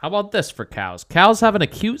least. How about this for cows? Cows have an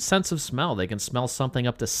acute sense of smell. They can smell something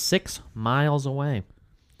up to 6 miles away.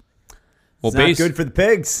 Well, It's not good for the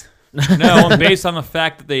pigs. No, and based on the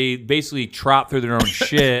fact that they basically trot through their own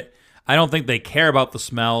shit, I don't think they care about the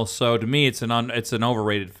smell. So to me, it's an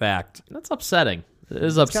overrated fact. That's upsetting. It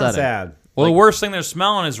is It's kind of upsetting. sad. Well, the worst thing they're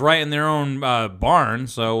smelling is right in their own barn.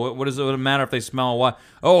 So what does it matter if they smell what?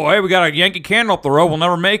 Oh, hey, we got a Yankee Candle up the road. We'll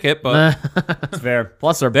never make it, but It's fair.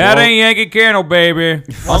 Plus, they're that blow- ain't Yankee Candle, baby.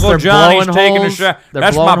 plus Uncle they're Johnny's blowing taking a holes. shot. They're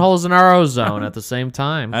That's blowing my. holes in our ozone at the same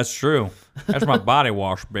time. That's true. That's my body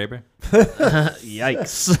wash, baby.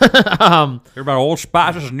 Yikes. You're about Old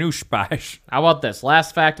Spice is New Spice. How about this?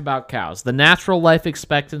 Last fact about cows. The natural life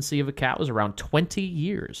expectancy of a cow is around 20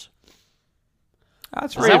 years.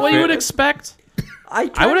 That's Is that what you would expect?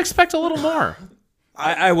 I would expect a little more.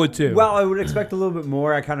 I would too. Well, I would expect a little bit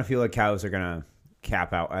more. I kind of feel like cows are gonna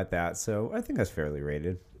cap out at that, so I think that's fairly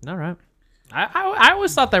rated. All right. I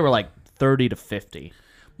always thought they were like 30 to 50.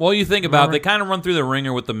 Well, you think about it, they kind of run through the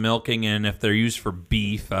ringer with the milking, and if they're used for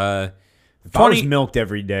beef, If I was 20 milked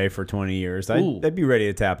every day for 20 years, Ooh. I'd be ready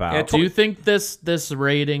to tap out. Yeah, Do you think this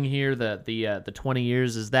rating here, the 20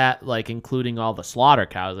 years, is that like including all the slaughter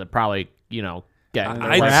cows that probably get?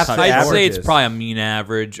 I'd say averages. it's probably a mean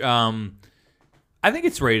average. I think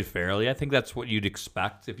it's rated fairly. I think that's what you'd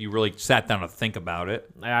expect if you really sat down to think about it.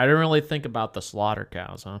 I didn't really think about the slaughter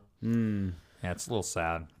cows, huh? Yeah, it's a little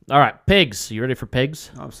sad. All right, pigs. You ready for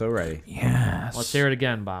pigs? I'm so ready. Yes. Let's hear it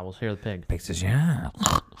again, Bob. Let's hear the pig. Pig says, yeah.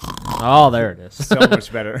 Oh, there it is. So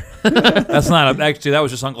much better. That's not actually. That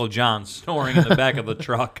was just Uncle John snoring in the back of the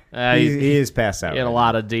truck. He is passed out. He had a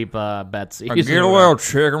lot of deep bets. Get a little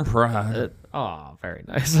chicken fried. Oh, very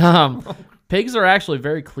nice. Pigs are actually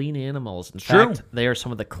very clean animals. In fact, they are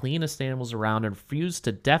some of the cleanest animals around and refuse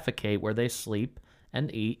to defecate where they sleep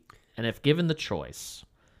and eat, and if given the choice.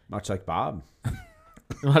 Much like Bob.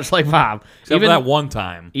 Much like Bob. Except for that one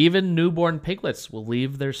time. Even newborn piglets will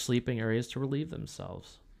leave their sleeping areas to relieve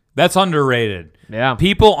themselves. That's underrated. Yeah.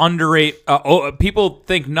 People underrate. People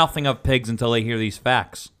think nothing of pigs until they hear these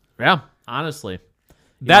facts. Yeah, honestly.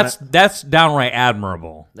 That's downright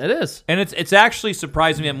admirable. It is. And it's actually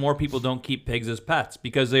surprising me that more people don't keep pigs as pets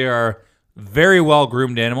because they are very well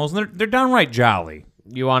groomed animals and they're downright jolly.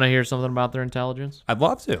 You want to hear something about their intelligence? I'd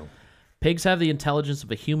love to. Pigs have the intelligence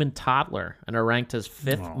of a human toddler and are ranked as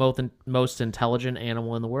fifth most intelligent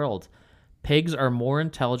animal in the world. Pigs are more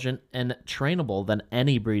intelligent and trainable than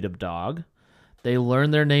any breed of dog. They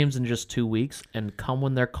learn their names in just 2 weeks and come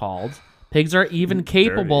when they're called. Pigs are even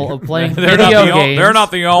capable of playing video games. They're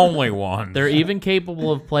not the only ones. They're even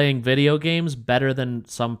capable of playing video games better than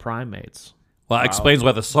some primates. Well, that explains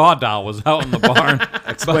why the saw doll was out in the barn.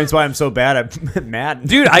 Explains why I'm so bad at Madden.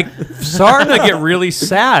 Dude, I'm starting to get really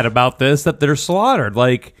sad about this, that they're slaughtered.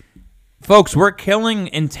 Like, folks, we're killing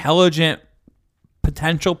intelligent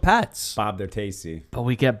potential pets. Bob, they're tasty. But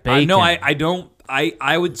we get bacon. No, I don't. I'm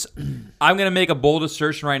going to make a bold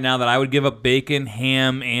assertion right now that I would give up bacon,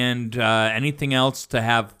 ham, and anything else to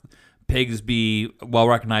have pigs be well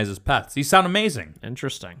recognized as pets. These sound amazing.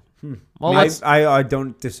 Interesting. Well, I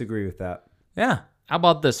don't disagree with that. Yeah. how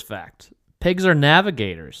about this fact? Pigs are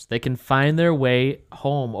navigators. They can find their way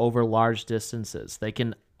home over large distances. They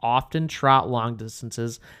can often trot long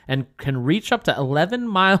distances and can reach up to 11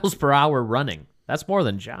 miles per hour running. That's more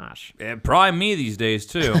than Josh. Yeah, probably me these days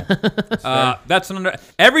too.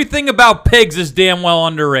 Everything about pigs is damn well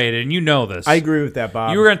underrated, and you know this. I agree with that,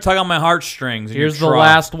 Bob. You were gonna tug on my heartstrings. and Here's you the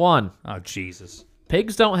last one. Oh Jesus!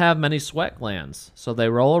 Pigs don't have many sweat glands, so they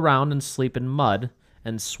roll around and sleep in mud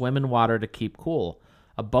and swim in water to keep cool.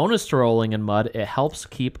 A bonus to rolling in mud, it helps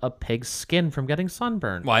keep a pig's skin from getting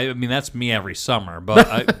sunburned. Well, I mean that's me every summer,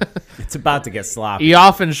 but It's about to get sloppy. He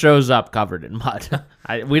often shows up covered in mud.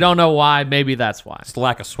 We don't know why. Maybe that's why. it's the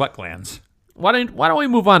lack of sweat glands. Why don't we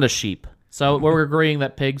move on to sheep? So we're agreeing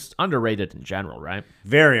that pigs underrated in general, right?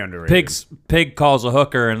 Very underrated. Pig calls a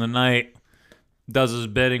hooker in the night, does his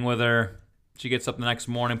bidding with her. She gets up the next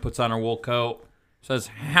morning, puts on her wool coat, Says,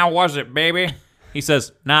 how was it, baby? He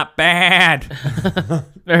says, not bad.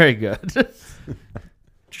 Very good.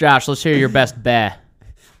 Josh, let's hear your best bah.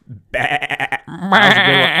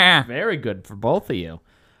 Bah. Very good for both of you.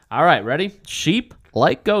 All right, ready? Sheep,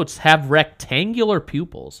 like goats, have rectangular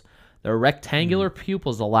pupils. Their rectangular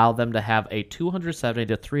pupils allow them to have a 270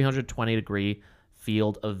 to 320 degree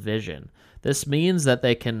field of vision. This means that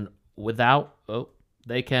they can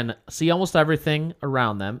see almost everything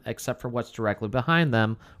around them except for what's directly behind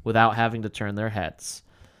them without having to turn their heads.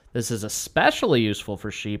 This is especially useful for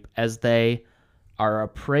sheep as they are a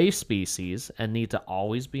prey species and need to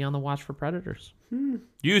always be on the watch for predators.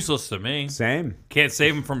 Useless to me. Same. Can't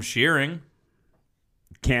save him from shearing.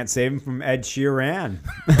 Can't save him from Ed Sheeran.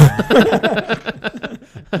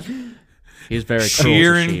 He's very cruel to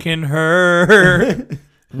Shearing sheep. can hurt.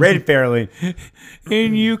 Rated fairly.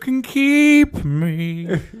 And you can keep me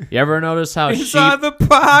You ever notice how sheep... inside the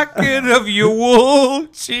pocket of your wool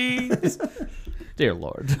cheeks. Dear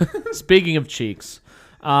Lord. Speaking of cheeks,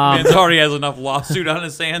 Man's already has enough lawsuit on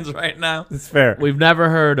his hands right now. It's fair. we've never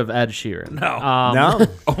heard of Ed Sheeran. No. No?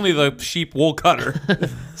 Only the sheep wool cutter.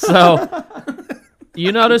 So,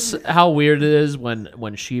 you notice how weird it is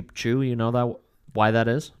when sheep chew? You know that why that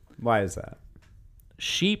is? Why is that?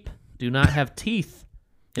 Sheep do not have teeth.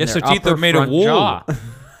 in Yes, their their teeth are upper made of front wool. jaw.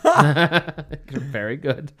 Very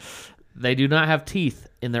good. They do not have teeth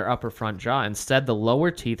in their upper front jaw. Instead, the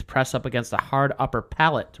lower teeth press up against a hard upper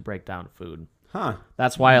palate to break down food. Huh.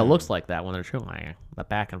 That's why it looks like that when they're chewing the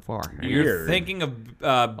back and forth. You're Weird. thinking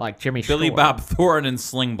of Like Jimmy Billy Shore. Bob Thornton and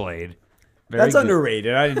Sling Blade. Very That's good.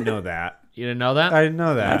 underrated. I didn't know that. You didn't know that? I didn't know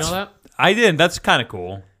You that. know that? I didn't. That's kind of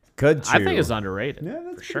cool. Could I think it's underrated. Yeah, that's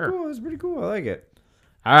for pretty sure. cool. That's pretty cool. I like it.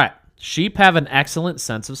 All right. Sheep have an excellent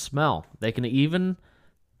sense of smell. They can even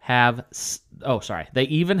have they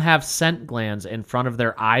even have scent glands in front of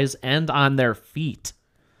their eyes and on their feet.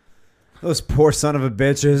 Those poor son of a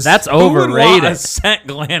bitches. That's Who would want overrated. a scent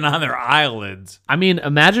gland on their eyelids? I mean,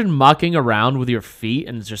 imagine mucking around with your feet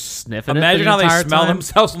and just sniffing Imagine it the how they entire smell time.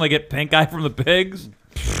 themselves when they get pink eye from the pigs.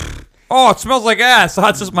 Oh, it smells like ass. Oh,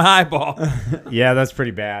 it's just my eyeball. Yeah, that's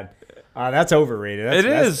pretty bad. That's overrated. That's, It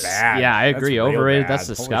that's is. bad. Yeah, I agree. That's real Overrated. bad. That's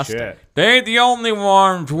Holy disgusting. shit. They ain't the only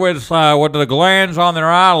ones with the glands on their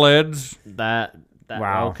eyelids. That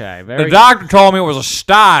Wow. Okay, The very good. doctor told me it was a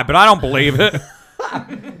sty, but I don't believe it.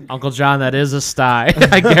 Uncle John, that is a sty.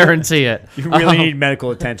 I guarantee it. You really need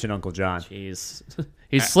medical attention, Uncle John. He's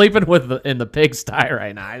sleeping in the pigsty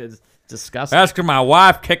right now. It's disgusting. That's because my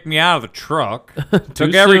wife kicked me out of the truck. Took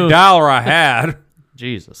Too every soon. dollar I had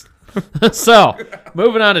Jesus. So,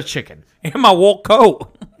 moving on to chicken. and my wool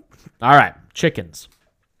coat. All right, chickens.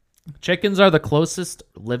 Chickens are the closest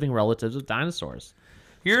living relatives of dinosaurs.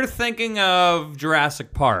 You're thinking of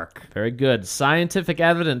Jurassic Park. Very good. Scientific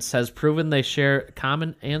evidence has proven they share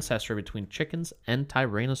common ancestry between chickens and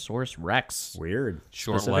Tyrannosaurus rex. Weird.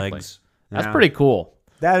 Short Specifically. legs. That's Yeah. pretty cool.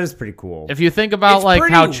 That is pretty cool. If you think about It's like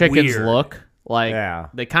pretty how chickens weird. look, like Yeah.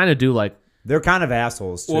 they kind of do like They're kind of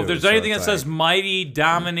assholes, too. Well, if there's so anything that it's says like- mighty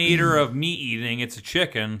dominator of meat eating, it's a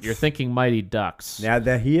chicken. you're thinking Mighty Ducks. Yeah,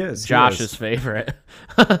 that he is. He Josh's is. favorite.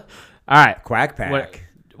 All right. Quack Pack.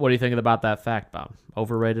 What are you thinking about that fact, Bob?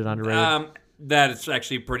 Overrated, underrated? That is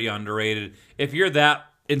actually pretty underrated. If you're that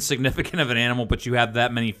insignificant of an animal, but you have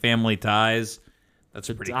that many family ties, that's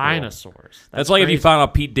pretty cool. Dinosaurs. That's like if you crazy. found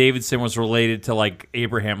out Pete Davidson was related to like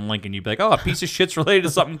Abraham Lincoln, you'd be like, "Oh, a piece of shit's related to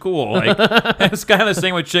something cool." Like it's kind of the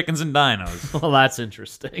same with chickens and dinos. Well, that's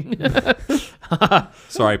interesting.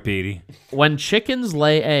 Sorry, Petey. When chickens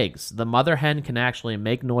lay eggs, the mother hen can actually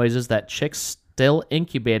make noises that chicks still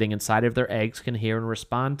incubating inside of their eggs can hear and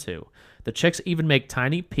respond to. The chicks even make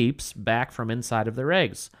tiny peeps back from inside of their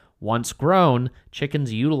eggs. Once grown,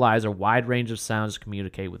 chickens utilize a wide range of sounds to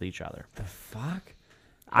communicate with each other. Fuck?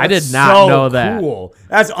 I did That's not so know that. Cool.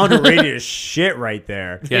 That's underrated as shit right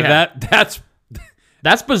there. Yeah, Yeah.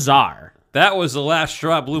 That's bizarre. that was the last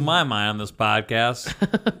straw that blew my mind on this podcast.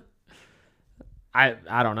 I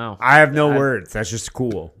don't know. I have no words. That's just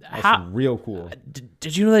cool. That's How- real cool.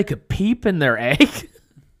 Did you know they could peep in their egg?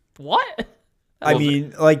 What? I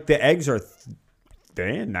mean, like the eggs are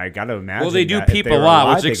thin. I gotta imagine. Well, they do that if peep they a were lot,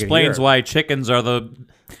 alive, which they could explains hear. why chickens are the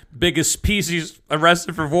biggest species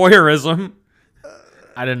arrested for voyeurism.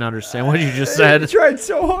 I didn't understand what you just said. I tried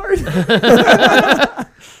so hard.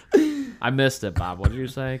 I missed it, Bob. What did you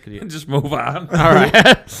say? Could you... Just move on. All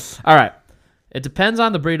right. All right. It depends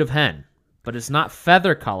on the breed of hen, but it's not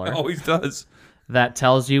feather color Always does. that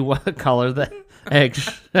tells you what color the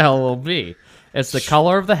eggshell will be. It's the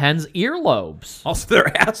color of the hen's earlobes. Also,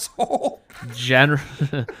 their asshole.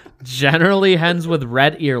 Generally, hens with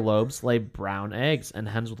red earlobes lay brown eggs, and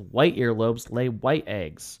hens with white earlobes lay white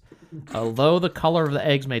eggs. Although the color of the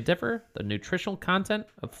eggs may differ, the nutritional content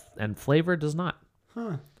and flavor does not.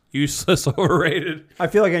 Useless, overrated. I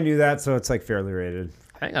feel like I knew that, so it's like fairly rated.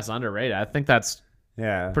 I think that's underrated. I think that's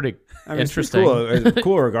Yeah, pretty I mean, interesting. It's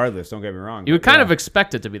cool regardless. Don't get me wrong. You would but kind yeah. of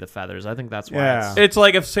expect it to be the feathers. I think that's why. Yeah. It's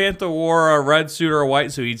like if Santa wore a red suit or a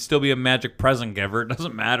white suit, he'd still be a magic present giver. It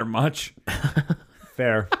doesn't matter much.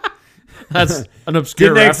 Fair. That's an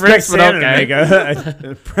obscure Didn't expect reference, but Santa okay. to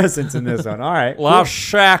make a presence in this one. All right. A lot of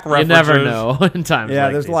Shaq references. You never know in times Yeah,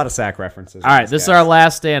 like there's these. a lot of sack references. All right, this is our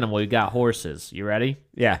last animal. We got horses. You ready?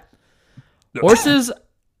 Yeah. Horses,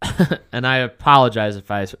 and I apologize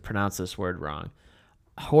if I pronounce this word wrong.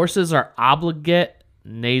 Horses are obligate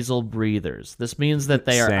nasal breathers. This means that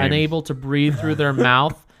they are Same. unable to breathe through their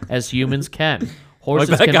mouth as humans can. Like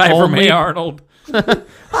Horses that can guy from only Hey Arnold.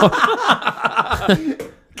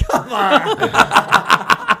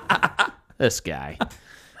 this guy.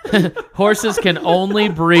 Horses can only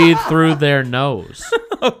breathe through their nose.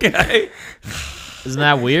 Okay. Isn't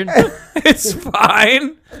that weird? It's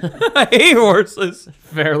fine. I hate horses.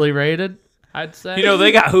 Fairly rated, I'd say. You know,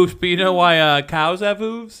 they got hooves, but you know why cows have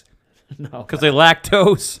hooves? No. Because they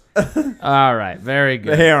lactose. All right, very The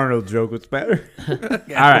good. Hey Arnold joke was better. All right,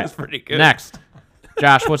 That's pretty good. next.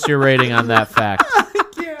 Josh, what's your rating on that fact?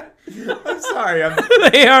 I'm sorry.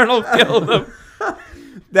 Hey Arnold killed them.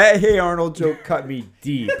 That Hey Arnold joke cut me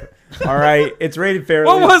deep. All right. It's rated fairly.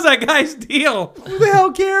 What was that guy's deal? Who the hell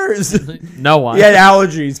cares? No one. He had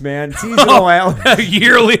allergies, man. Seasonal allergies.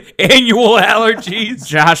 Yearly, annual allergies.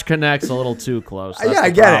 Josh connects a little too close. That's Yeah, I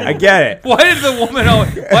the get it. problem. I get it. Why did the woman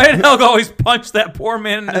why did Helga always punch that poor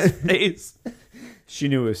man in his face? She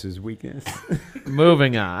knew it was his weakness.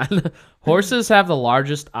 Moving on. Horses have the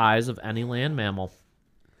largest eyes of any land mammal.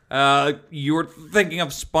 You were thinking of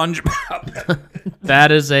SpongeBob.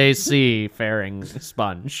 That is a seafaring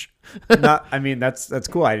sponge. I mean, that's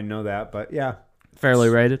cool. I didn't know that, but yeah, Fairly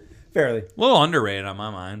rated. fairly. A little underrated on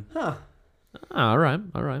my mind. All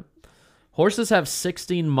right. Horses have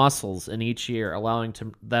 16 muscles in each ear, allowing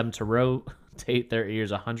them to rotate their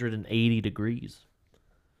ears 180 degrees.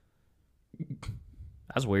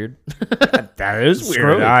 That's weird. That is weird.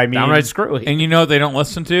 Screwy. I mean, Downright screwy. And you know what they don't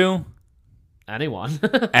listen to? Anyone.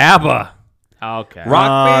 ABBA. Okay.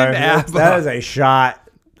 Rock band ABBA. that is a shot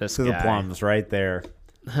This to the guy. plums right there.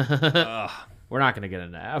 We're not going to get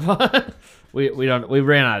into that. we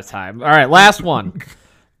ran out of time. All right, last one.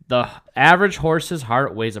 The average horse's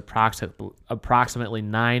heart weighs approximately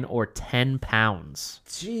 9 or 10 pounds.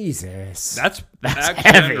 Jesus, That's actually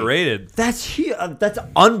heavy. underrated. that's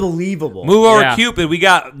unbelievable. Move over, Yeah. Cupid. We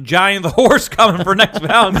got Johnny the Horse coming for next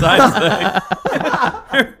Valentine's Day.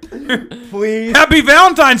 Please. Happy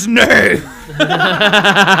Valentine's Day!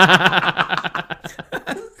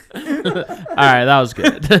 All right, that was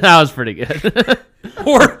good. That was pretty good.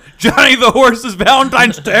 Or Johnny the Horse's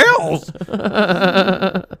Valentine's Tales.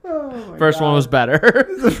 First one was better.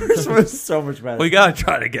 The first one was so much better. We gotta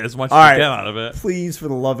try to get as much All as right. we can out of it. Please, for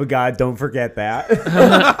the love of God, don't forget that.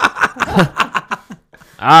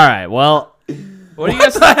 All right, well, what do you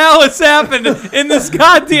guys What the hell has happened in this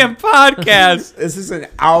goddamn podcast? This is an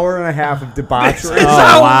hour and a half of debauchery. It's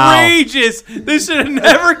Oh, wow. outrageous. This should have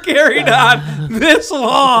never carried on this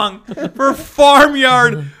long for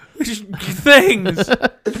farmyard things.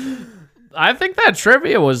 I think that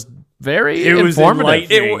trivia was very It was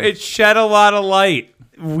informative. enlightening. It shed a lot of light.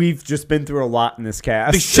 We've just been through a lot in this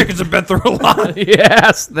cast. These chickens have been through a lot.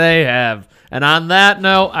 Yes, they have. And on that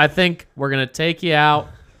note, I think we're going to take you out.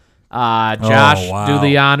 Josh, wow. do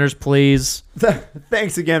the honors, please.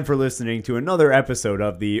 Thanks again for listening to another episode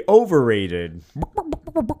of the Overrated.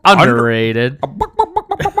 Underrated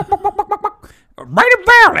Right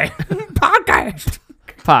Valley podcast.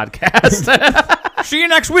 podcast. See you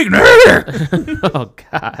next week. Oh,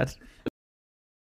 God.